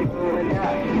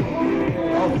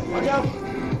 Oh, watch out!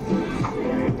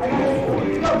 Go.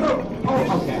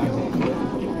 Oh, okay.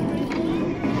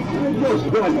 Just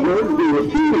got word we were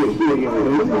serious video.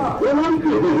 Well, I'm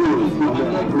good.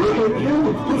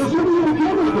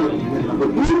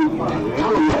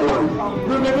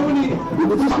 Remember when he...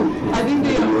 I think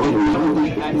they... I don't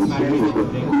think that's matter.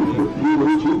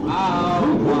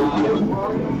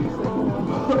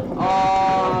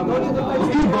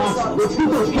 Okay, boss, let's get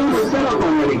those cameras set up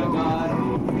already.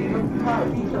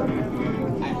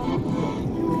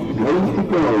 Ready to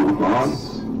go, boss.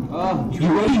 You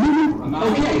ready, Hoover?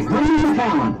 Okay, bring me the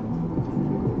talent.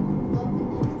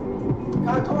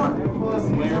 Come on.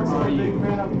 Where are you?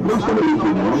 Most of the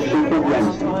people now shift up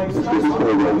rest. Let's get this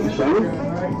program, shall we?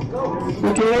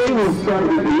 Okay, we'll start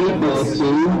with the meatball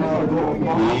scene.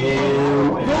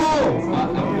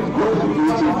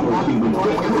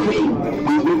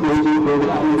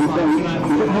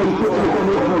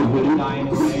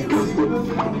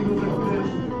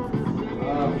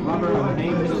 Robert,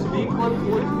 name is speak one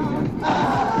point.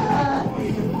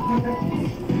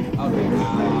 Okay.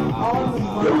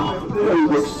 It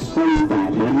was so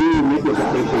bad, and me and Nick was at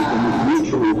vacation was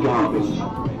mutually garbage.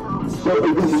 So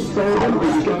it was so bad that it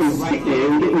was getting sick there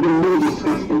and getting even more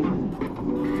disgusting.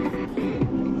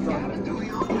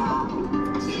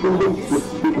 So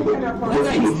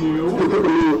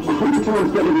 100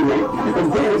 times better than that.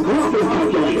 And then graph those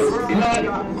calculators.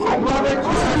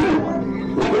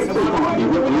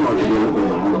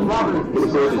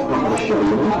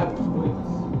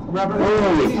 Alright,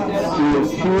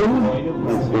 so here,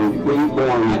 let's do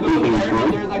freeform eating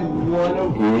shrimp.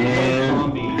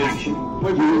 And action.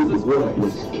 Use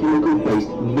worthless,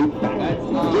 chemical-based meat bag.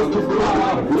 Just to prove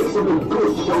mix of the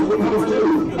good shows what you can do.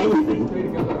 Anything.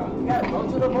 Yeah, go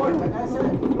to the board, like I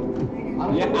said.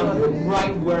 Yeah, I'm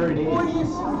right where it is.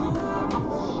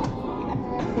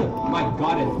 My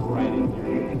God, it's right in there.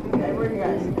 Hey, where you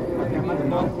guys? Okay, I'm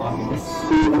not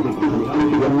See everything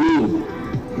under the knee.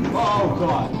 Oh,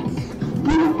 God.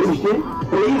 You have finished it?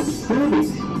 Please,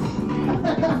 service.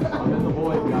 I'm in the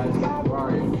void, guys. Where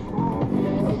are you?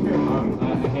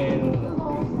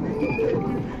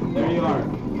 There you are.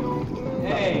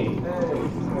 Hey.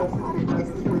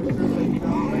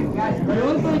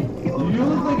 You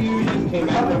look like you just came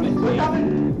back from it.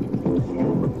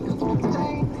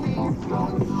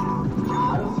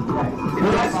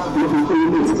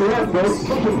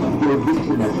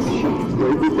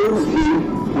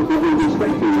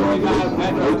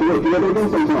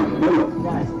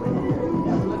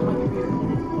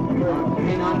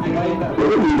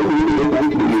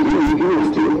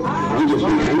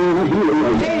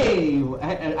 Hey!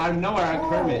 Out of nowhere, I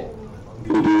Kermit.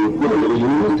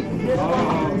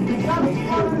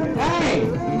 Hey!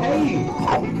 Hey!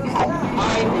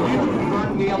 You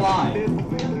burned me alive.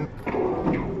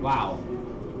 Wow.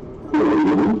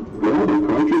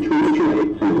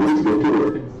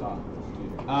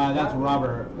 That's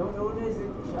Robert. No, it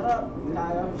isn't. Shut up.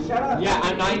 Shut up. Yeah,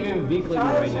 I'm not even V-clipping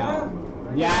right now.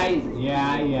 Yeah.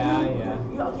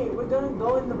 Okay, we're gonna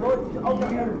go in the boat. Oh, go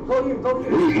here.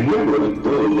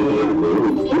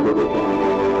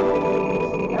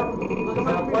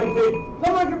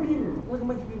 Look at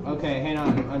my computer. Okay, hang on.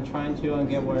 I'm trying to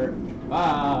get where.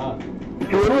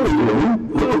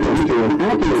 Welcome to an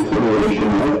accurate simulation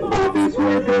of office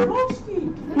worker.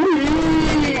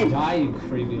 Die, you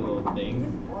creepy little thing.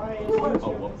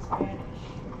 Oh, whoops.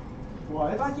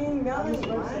 What? Fucking die.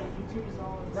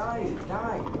 Die.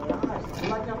 I'm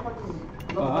like that fucking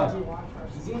low budget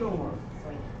xenomorph.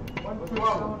 What's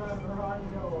wrong?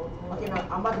 Okay, now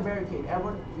I'm about to barricade.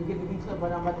 Everyone, you get the V clip,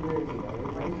 but I'm about to barricade.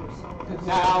 Ready?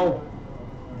 Ow!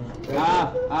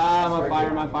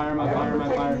 My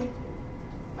fire.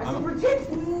 I said protect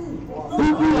me!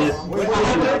 Where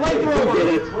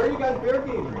are you guys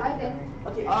barricading? I think.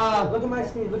 Okay, look at my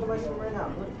screen right now.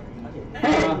 Look. Okay.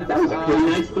 Hey, that was a pretty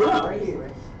nice throw. Right here.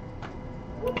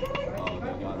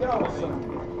 Yo.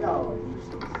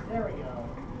 There we go.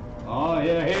 Oh,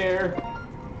 yeah, here.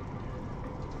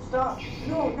 Stop.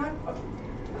 No, not. Okay.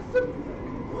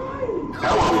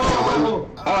 Hello, gentlemen.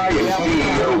 I am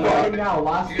CEO Bot.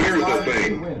 Now, Here's the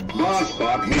thing. Boss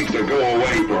Bot needs to go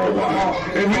away for a while,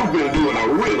 and you've been doing a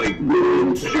really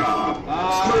good job.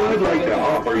 So I'd like to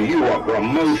offer you a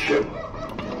promotion.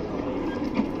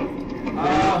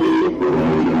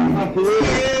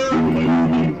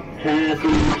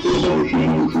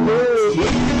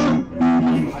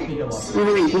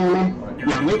 Sorry, human.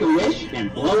 Now make a wish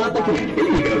and blow out the candle. Here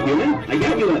you go, human. I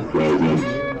got you a present.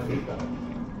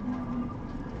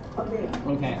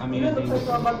 Okay, I'm You know the using. place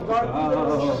I'm about to guard?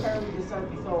 Apparently decided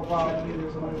to throw a ball.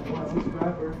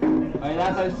 Hey,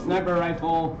 that's a sniper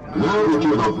rifle. Now that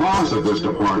you're the boss of this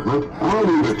department, I'll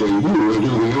leave it to you to do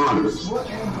the honors.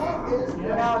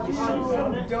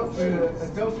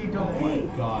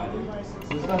 God.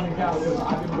 This doesn't count because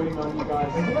I've been waiting on you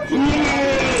guys.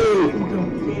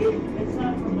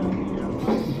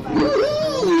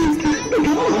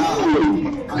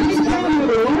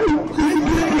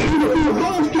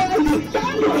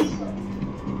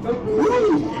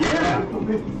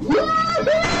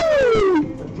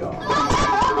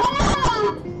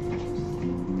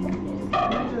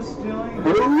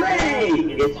 Hooray!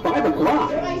 It's 5 o'clock.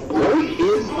 Work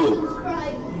is over.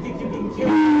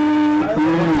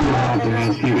 To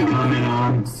ask you to comment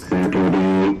on Saturday.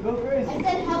 I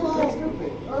said hello.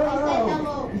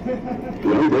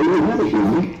 Well, there you have it,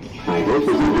 human. I hope this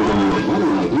is giving you a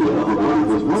better idea of what it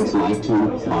was once like to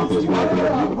office worker.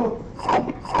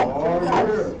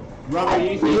 Robert, you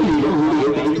Maybe you don't want to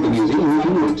get back to the museum if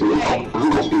you want to.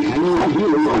 I'll just be hanging out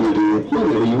here while you do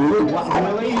whatever you want.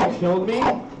 Really? You killed me?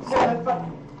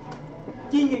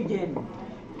 King again.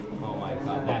 Oh my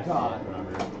God, that's it,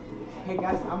 Robert. Hey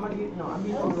guys, I'm using the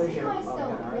laser.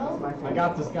 I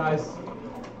got this, guys.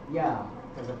 Yeah,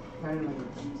 because apparently.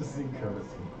 Just in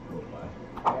courtesy.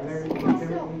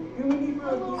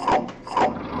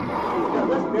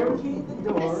 Let's barricade the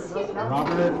door.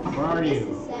 Robert, where are you?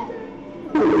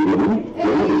 We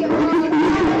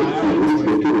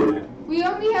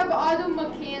only have auto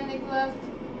mechanic left.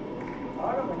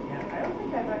 Auto mechanic? I don't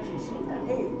think I've actually seen that.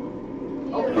 Hey.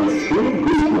 A true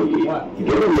grease monkey. Get a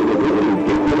little bit and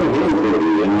get rid of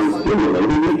hillbilly in our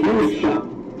simulated mechanic shop.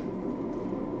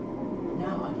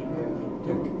 Now I can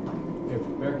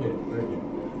Barricade.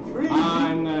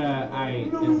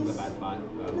 This is a bad spot.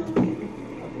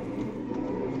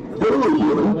 Hello,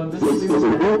 human. This is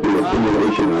an accurate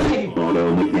simulation of auto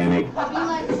mechanic.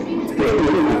 Stay with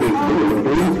the big deal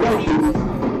for instructions.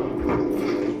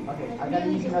 Okay, I gotta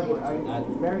use another one. Are you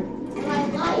ready?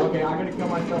 Okay, I'm gonna kill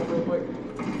myself real quick.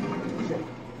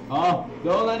 Oh,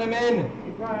 don't let him in.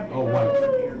 Oh, what?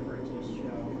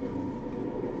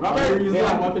 Robert, You're using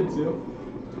that weapon too.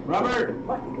 Robert.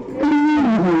 What?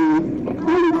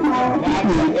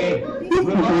 That's okay.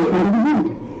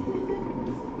 Reload.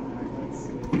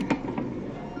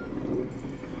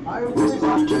 This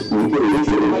box just needs a little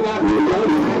Oh my God,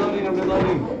 reloading. I'm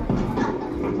reloading.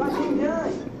 Fucking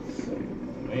done.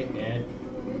 Wait, Ed.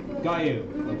 Got you.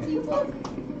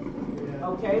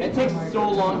 Okay. It takes so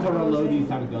long to reload these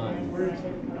type of guns.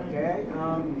 Okay,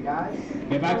 guys.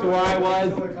 Get back to where I was.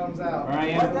 Until it comes out. Where I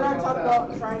am. What did I talk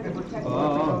about trying to protect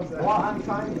what I'm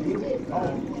trying to do?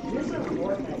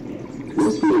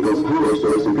 This vehicle's power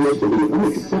source appears to be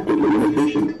unacceptably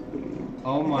inefficient.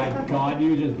 Oh my God,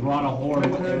 you just brought a horde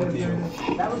with you.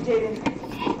 That was Jaden.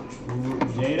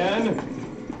 Jaden?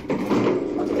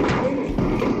 Okay,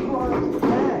 Jaden, you are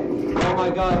bad. Oh my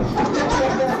God. I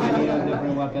need a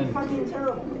different weapon. Fucking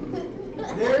terrible.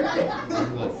 There This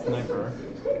is a sniper.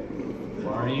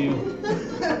 Where are you?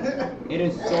 It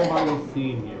is so hard to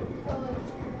see in here.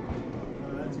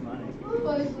 That's funny.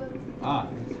 Ah,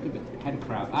 stupid head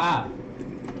crab. Ah!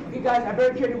 Okay, guys, I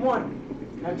barricaded one.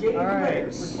 Now, Jaden, Alright.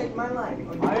 protect my life.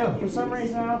 I am. For some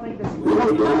reason, I don't think this is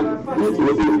Let's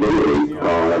look at ability.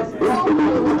 First of all,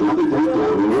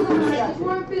 I just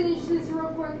want to finish this real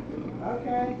quick.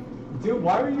 Okay. Dude,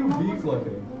 why are you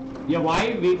V-clipping? Yeah, why are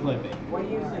you V-clipping? What do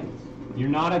you think? You're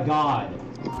not a god.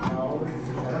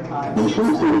 the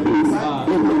shoes are being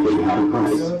endlessly high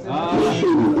price. You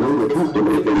shouldn't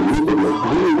overestimate the use of your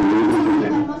highly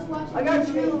valuable I got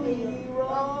you.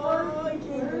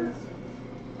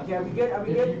 Okay, are we good? Are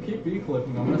we If good? you keep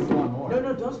V-clipping, I'm gonna spawn more.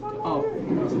 No, don't spawn more. Oh, here.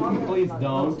 Don't spawn more. please No,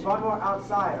 don't. spawn more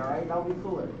outside, alright? That'll be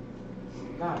cooler.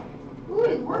 Now. Ooh,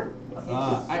 it worked.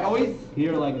 I always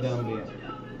hear like them being.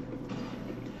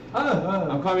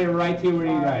 I'm coming right to where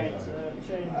you guys are.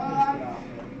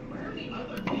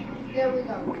 There we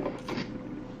go.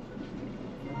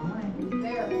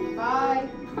 There. Bye.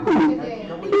 Good day.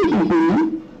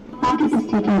 Office is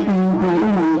taking care of right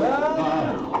away.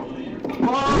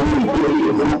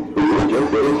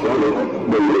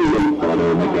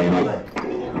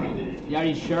 Yeah, are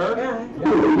you sure?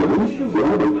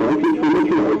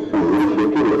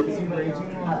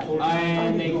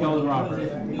 And they killed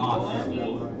Robert.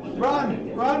 Awesome.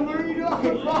 Run, where are you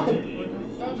going? Run!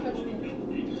 Don't touch me.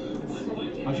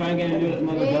 I'm trying to get into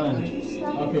another gun.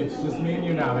 Okay, it's just me and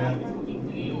you now, man.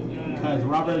 Because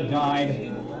Robert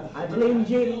died. I blame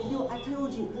Jaden. Yo, I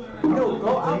told you. No,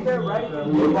 go out there right now.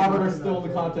 Me and Robert are still in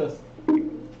the contest.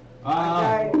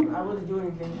 I wasn't doing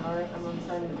anything. Alright, I'm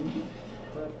trying to do.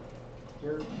 But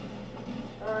you're.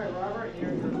 Alright, Robert,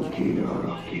 you're.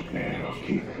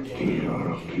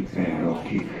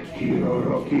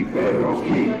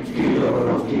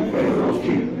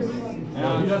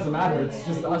 It doesn't matter, it's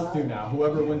just us two now.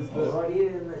 Whoever wins this. Already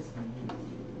in this.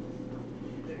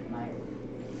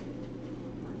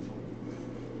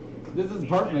 This is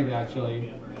perfect,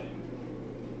 actually.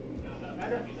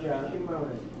 Yeah, I think my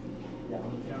way.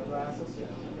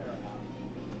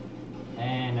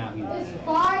 And now he's It's dead.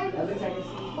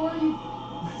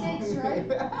 5:46, right?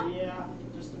 Yeah,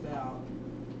 just about.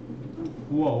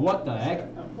 Whoa, what the heck?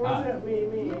 Unfortunately,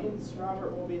 means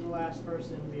Robert will be the last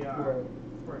person in VR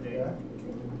for a day.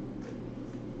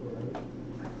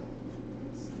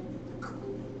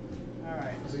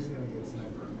 Alright. He's gonna get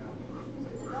sniper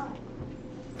now.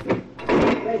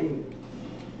 Ready.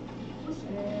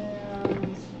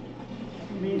 And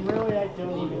I mean, really, I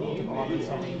don't even need to bother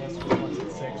sending this because once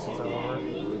it's 6, it's over.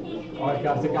 Alright,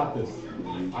 guys, I got this.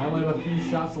 I only have a few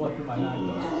shots left in my mag.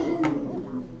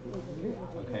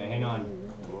 Okay, hang on.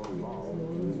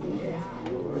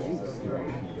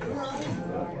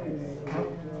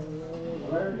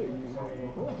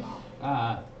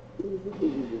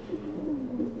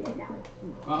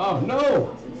 Oh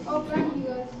no! Oh, thank you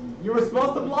guys. You were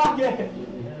supposed to block it!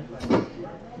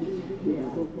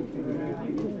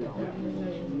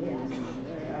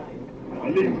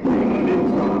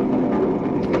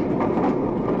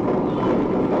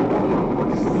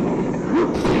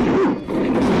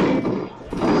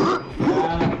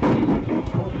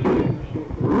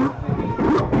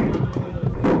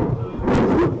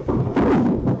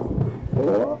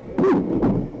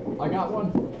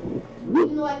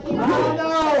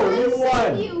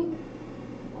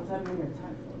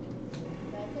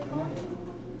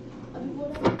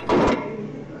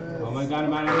 got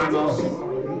him out of ammo.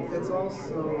 It's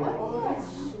also.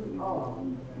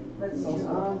 Let's see.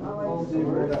 I'll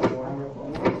do that one.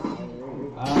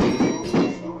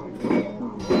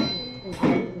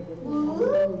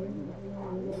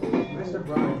 Mr.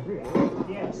 Brian.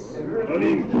 Yes.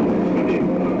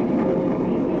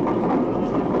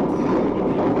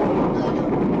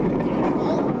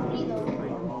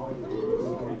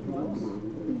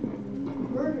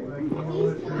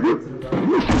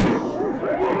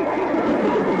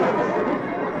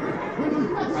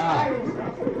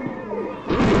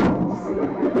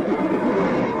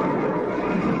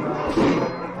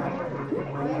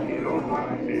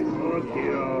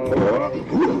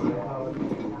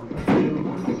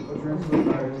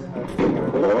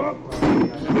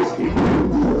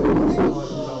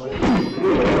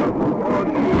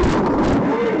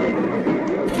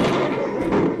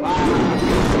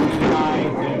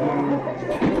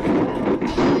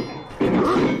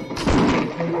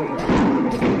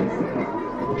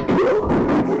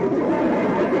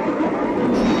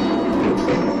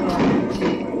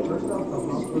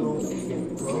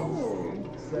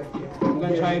 I'm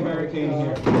gonna try and barricade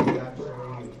here.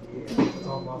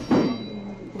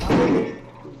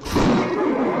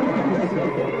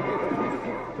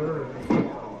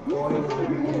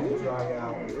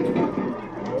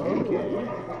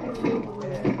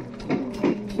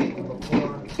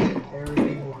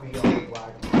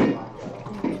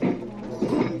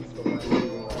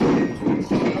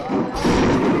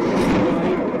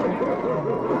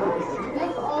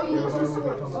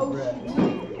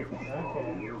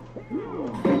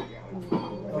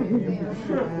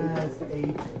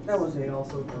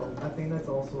 I think that's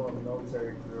also a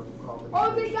military group called.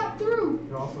 Oh, they got through.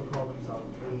 They also call themselves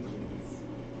agents.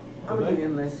 I'm gonna get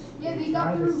enlist. Yeah, they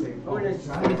got through. Oh, it's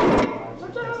Try to save lives as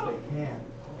best they can.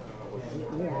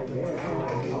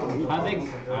 I think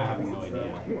I have no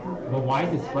idea. But why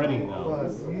is it spreading though?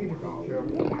 Plus, you need to be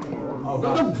careful. Oh,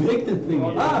 look how big this thing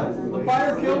is. Ah, the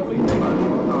fire killed me.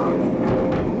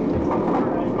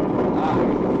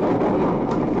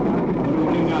 What do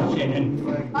we do now,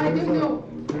 Shannon? I do know.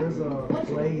 There's a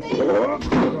place across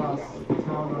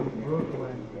town on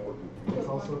Brooklyn. It's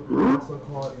also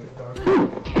called the Dark.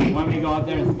 You want me to go out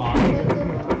there and spawn?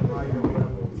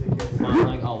 Spawn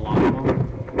like a lot of them?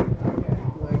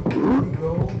 Like, if you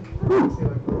go, say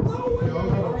like,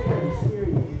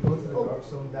 you go to the dark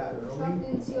zone that early, you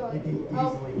can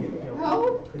easily get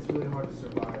killed. It's really hard to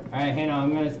survive. Alright, hang on,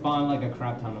 I'm gonna spawn like a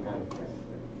crap ton of them.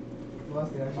 Plus,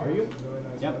 they actually Are you? have really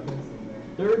nice Yep. weapons in there.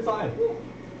 They're inside.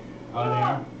 Oh, they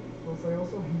are? Plus, I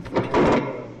also beat the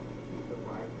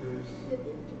bikers,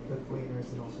 the cleaners,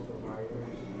 and also the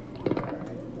riders.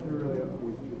 They're really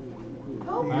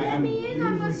Help, let me in.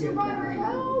 I'm a survivor.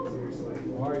 Help. seriously.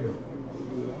 Where are you?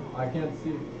 I can't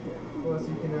see. Plus,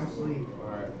 you can actually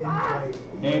invite.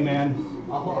 Hey, man.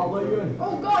 I'll let you in.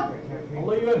 Oh God. I'll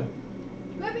let you in.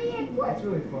 Let me in, quick. It's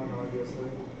really fun, obviously.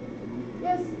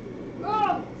 Yes.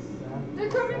 Oh, they're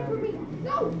coming for me.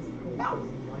 No. No.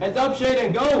 Heads up,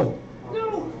 Shaden, go!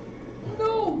 No.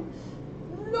 No.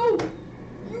 No.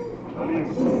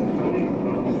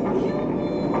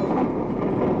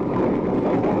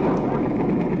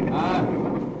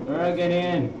 They're getting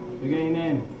in. They're getting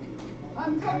in.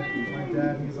 I'm coming. My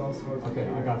dad, he's also. Okay,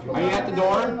 I got you. Are you at the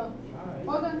door?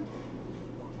 Hold on.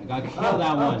 I got kill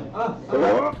that one.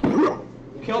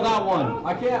 Kill that one.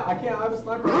 I can't, I have a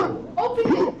sniper rifle. Open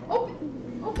it. Open.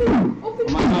 Oh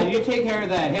my god, you take care of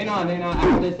that. Hang on. I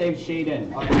have to save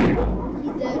Shaden.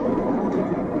 He's dead.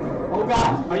 Oh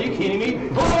god, are you kidding me?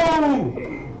 Boom!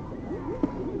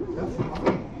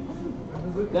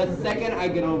 The second I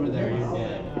get over there, you're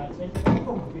dead.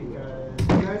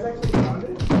 You guys actually found it?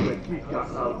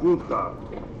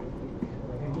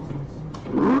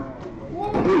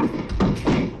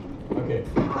 Okay.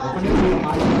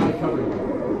 I cover you.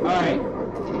 Alright.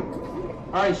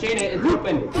 Alright, Shaden, it's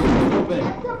open. It's open.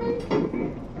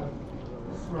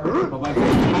 But my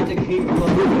friend, you have to keep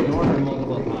closing the door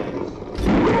multiple times.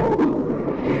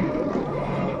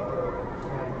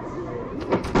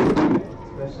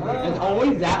 It's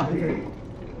always that way.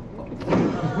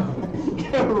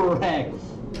 Get wrecked.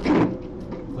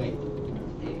 Wait.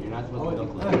 You're not supposed to go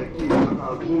close.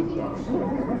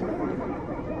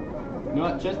 You know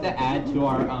what? Just to add to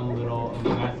our little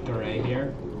masquerade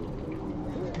here.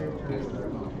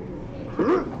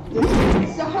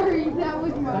 Sorry, that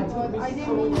was my fault. I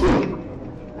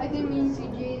didn't mean to,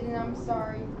 Jason. I'm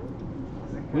sorry.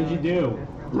 What did you do?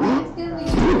 I accidentally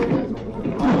killed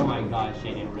him. Oh my god,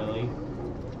 Shaden, really?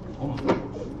 Oh my gosh.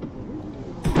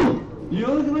 You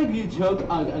look like you took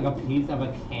a piece of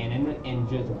a cannon and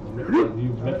just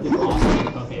ripped it off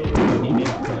and took it and you made a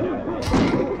gun out of it.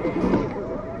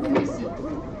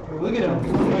 Look at him.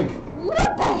 Look.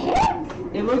 What the heck?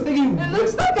 It looks like he. It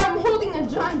looks like I'm holding a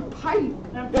giant pipe.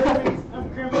 I'm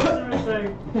Kermit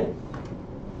Sir.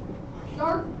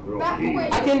 Sir, back away.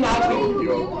 I cannot Tell me take who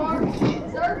you. you are,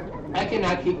 sir. I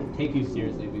cannot take you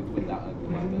seriously without like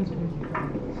this.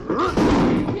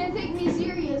 You can't take me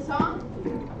serious, huh?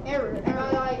 Error.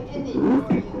 I end it for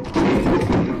you.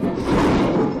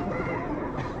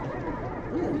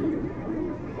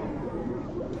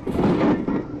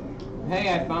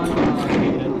 Hey, I found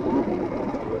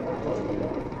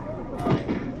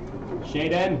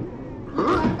Shaden.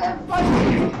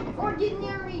 Or get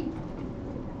near me.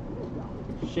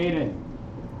 Shaden.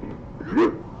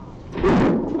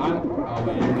 Oh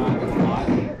wait, you're not in the slot.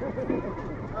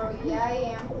 Oh yeah, I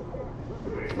am.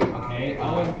 Okay, I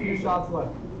have a few shots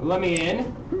left. let me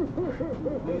in.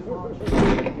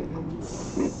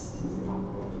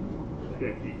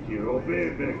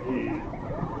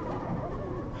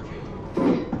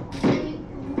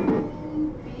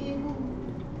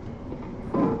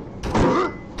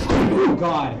 Oh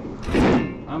God,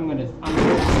 I'm gonna die.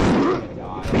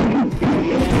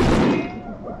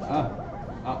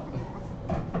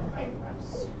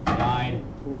 Died.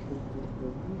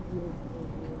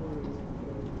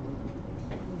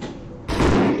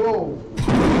 Whoa.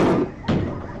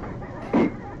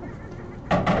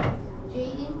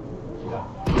 Jaden?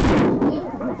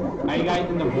 Are you guys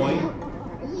in the void? Yes.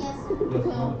 Yes, I'm in the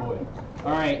void.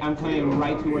 Alright, I'm coming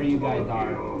right to where you guys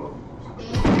are.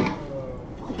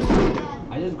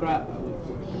 I just grabbed.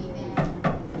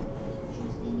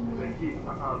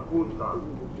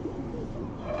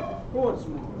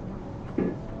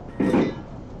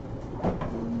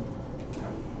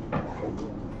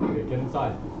 Okay, get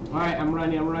inside. Alright, I'm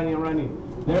running.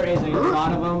 There is a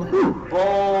lot of them.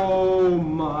 Oh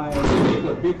my.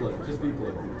 Be flip. Just be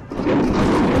flip.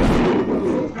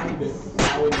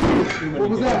 What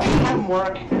was that? I have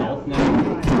more health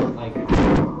now. Like.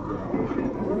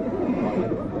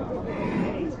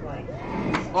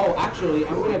 Oh, actually,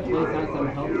 I'm gonna place out some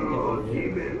health to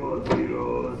get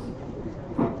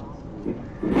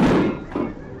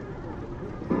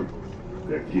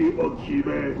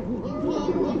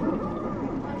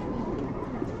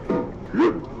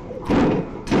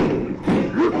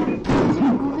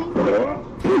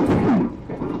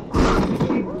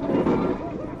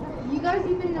You guys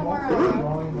even know where I am?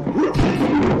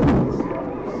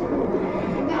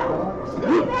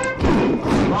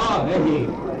 Oh,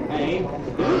 hey.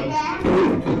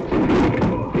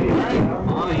 Alright,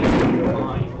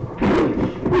 fine.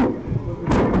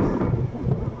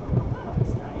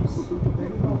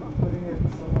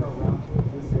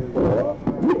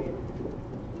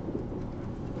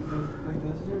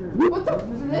 What the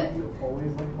flip? You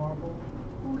always like marble?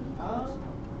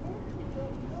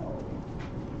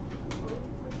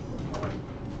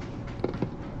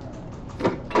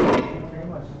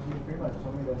 Pretty much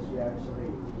told me that she actually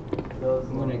does.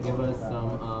 I'm gonna give us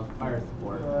some fire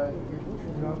support.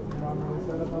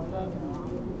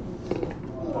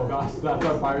 Oh gosh, that's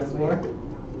our fire support?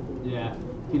 Yeah.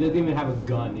 He doesn't even have a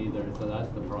gun either, so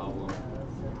that's the problem.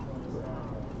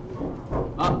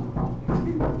 Up.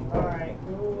 Alright,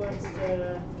 who wants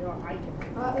to do an item?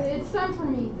 It's time for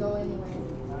me to go anyway.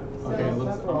 Okay,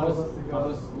 So- I'm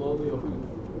gonna slowly open it.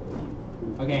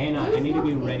 Okay, hang on. I need to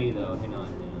be ready though. Hang on.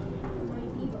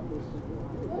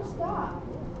 Don't stop.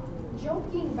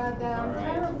 Joking about that. I'm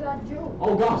tired of that joke.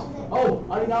 Oh gosh! Oh!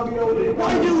 I did not mean to open it.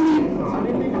 Why did we? I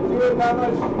didn't mean to do it that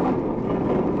much.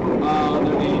 Oh,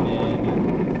 they're getting in.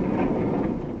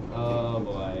 Oh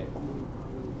boy.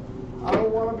 I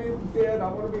don't want to be dead. I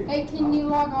want to be. Hey, can you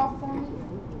log off for me?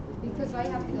 Because I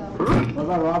have to go. What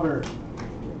about Robert?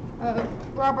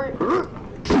 Robert.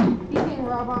 You can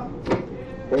rob off.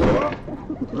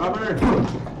 Robert!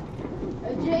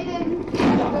 Jaden.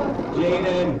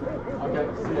 Jaden! Okay,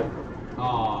 see ya.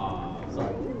 Aww.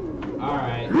 Sorry.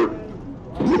 Alright.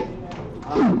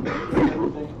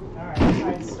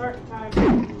 Alright, start time.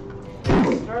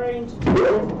 It's starting to do.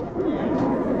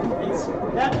 It's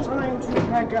that time to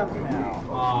pack up now.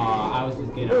 Aw, I was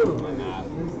just getting up to my map.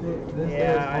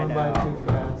 Yeah, I know.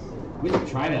 We should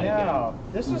try that again. No,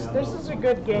 this is a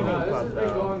good gaming This club. has been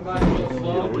though. going by so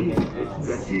slowly.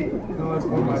 No, it's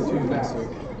 1 by 2 fast.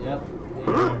 Yep.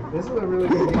 This is a really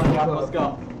good game. Let's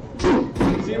go. See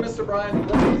you, Mr. Brian.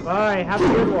 Bye, have a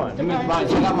good one. Hey, Mr. Brian,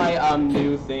 check out my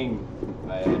new thing.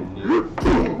 My new.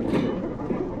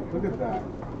 Look at that.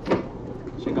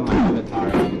 Check out my avatar.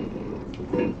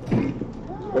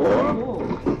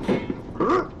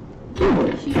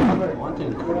 Robert,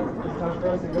 wanted. It's time for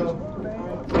us to go.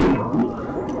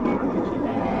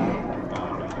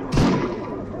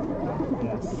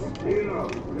 Yes.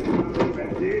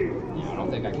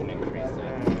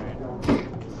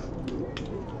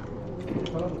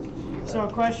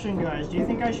 question, guys. Do you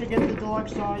think I should get the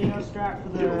deluxe audio strap for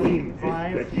the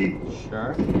Vive?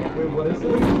 Sure. Wait, what is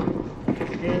it?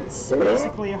 It's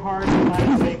basically a hard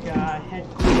plastic head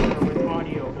cooler with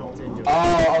audio built into it.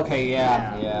 Oh, okay,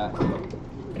 yeah.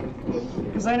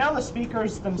 Because I know the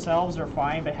speakers themselves are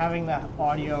fine, but having the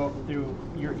audio through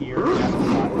your ears is a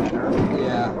lot better.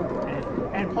 Yeah.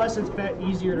 And plus, it's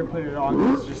easier to put it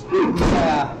on. It's just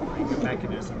Yeah. like a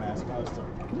mechanism as opposed to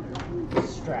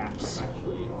straps.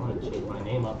 Actually, I want to change my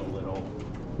name up a little.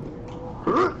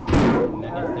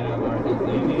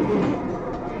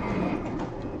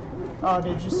 Oh,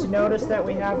 did you notice that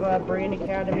we have a Berean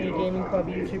Academy Gaming Club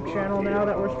YouTube channel now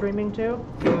that we're streaming to?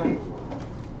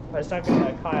 I was talking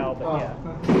to Kyle, but yeah.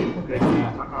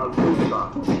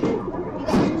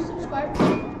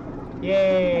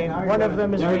 Yay! One of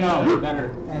them is there we go.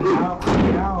 Better. And now.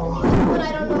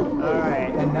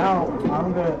 Alright. And now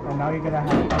you're gonna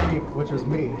have a pick, which was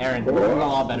me. Aaron, this is a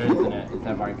lot better, isn't it?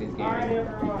 Instead of Marcus Gaming.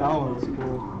 That was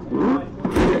cool.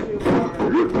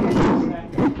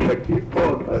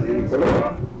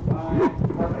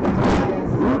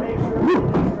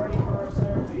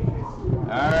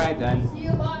 Alright then.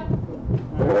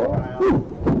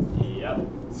 Yep.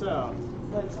 So,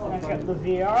 let's back up the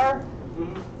VR.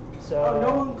 So. Oh, no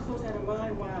one closed out of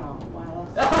mine. Wow.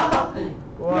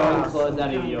 No one closed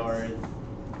out of yours.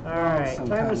 Alright,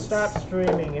 time to stop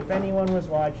streaming. If anyone was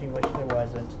watching, which there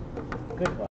wasn't. Goodbye.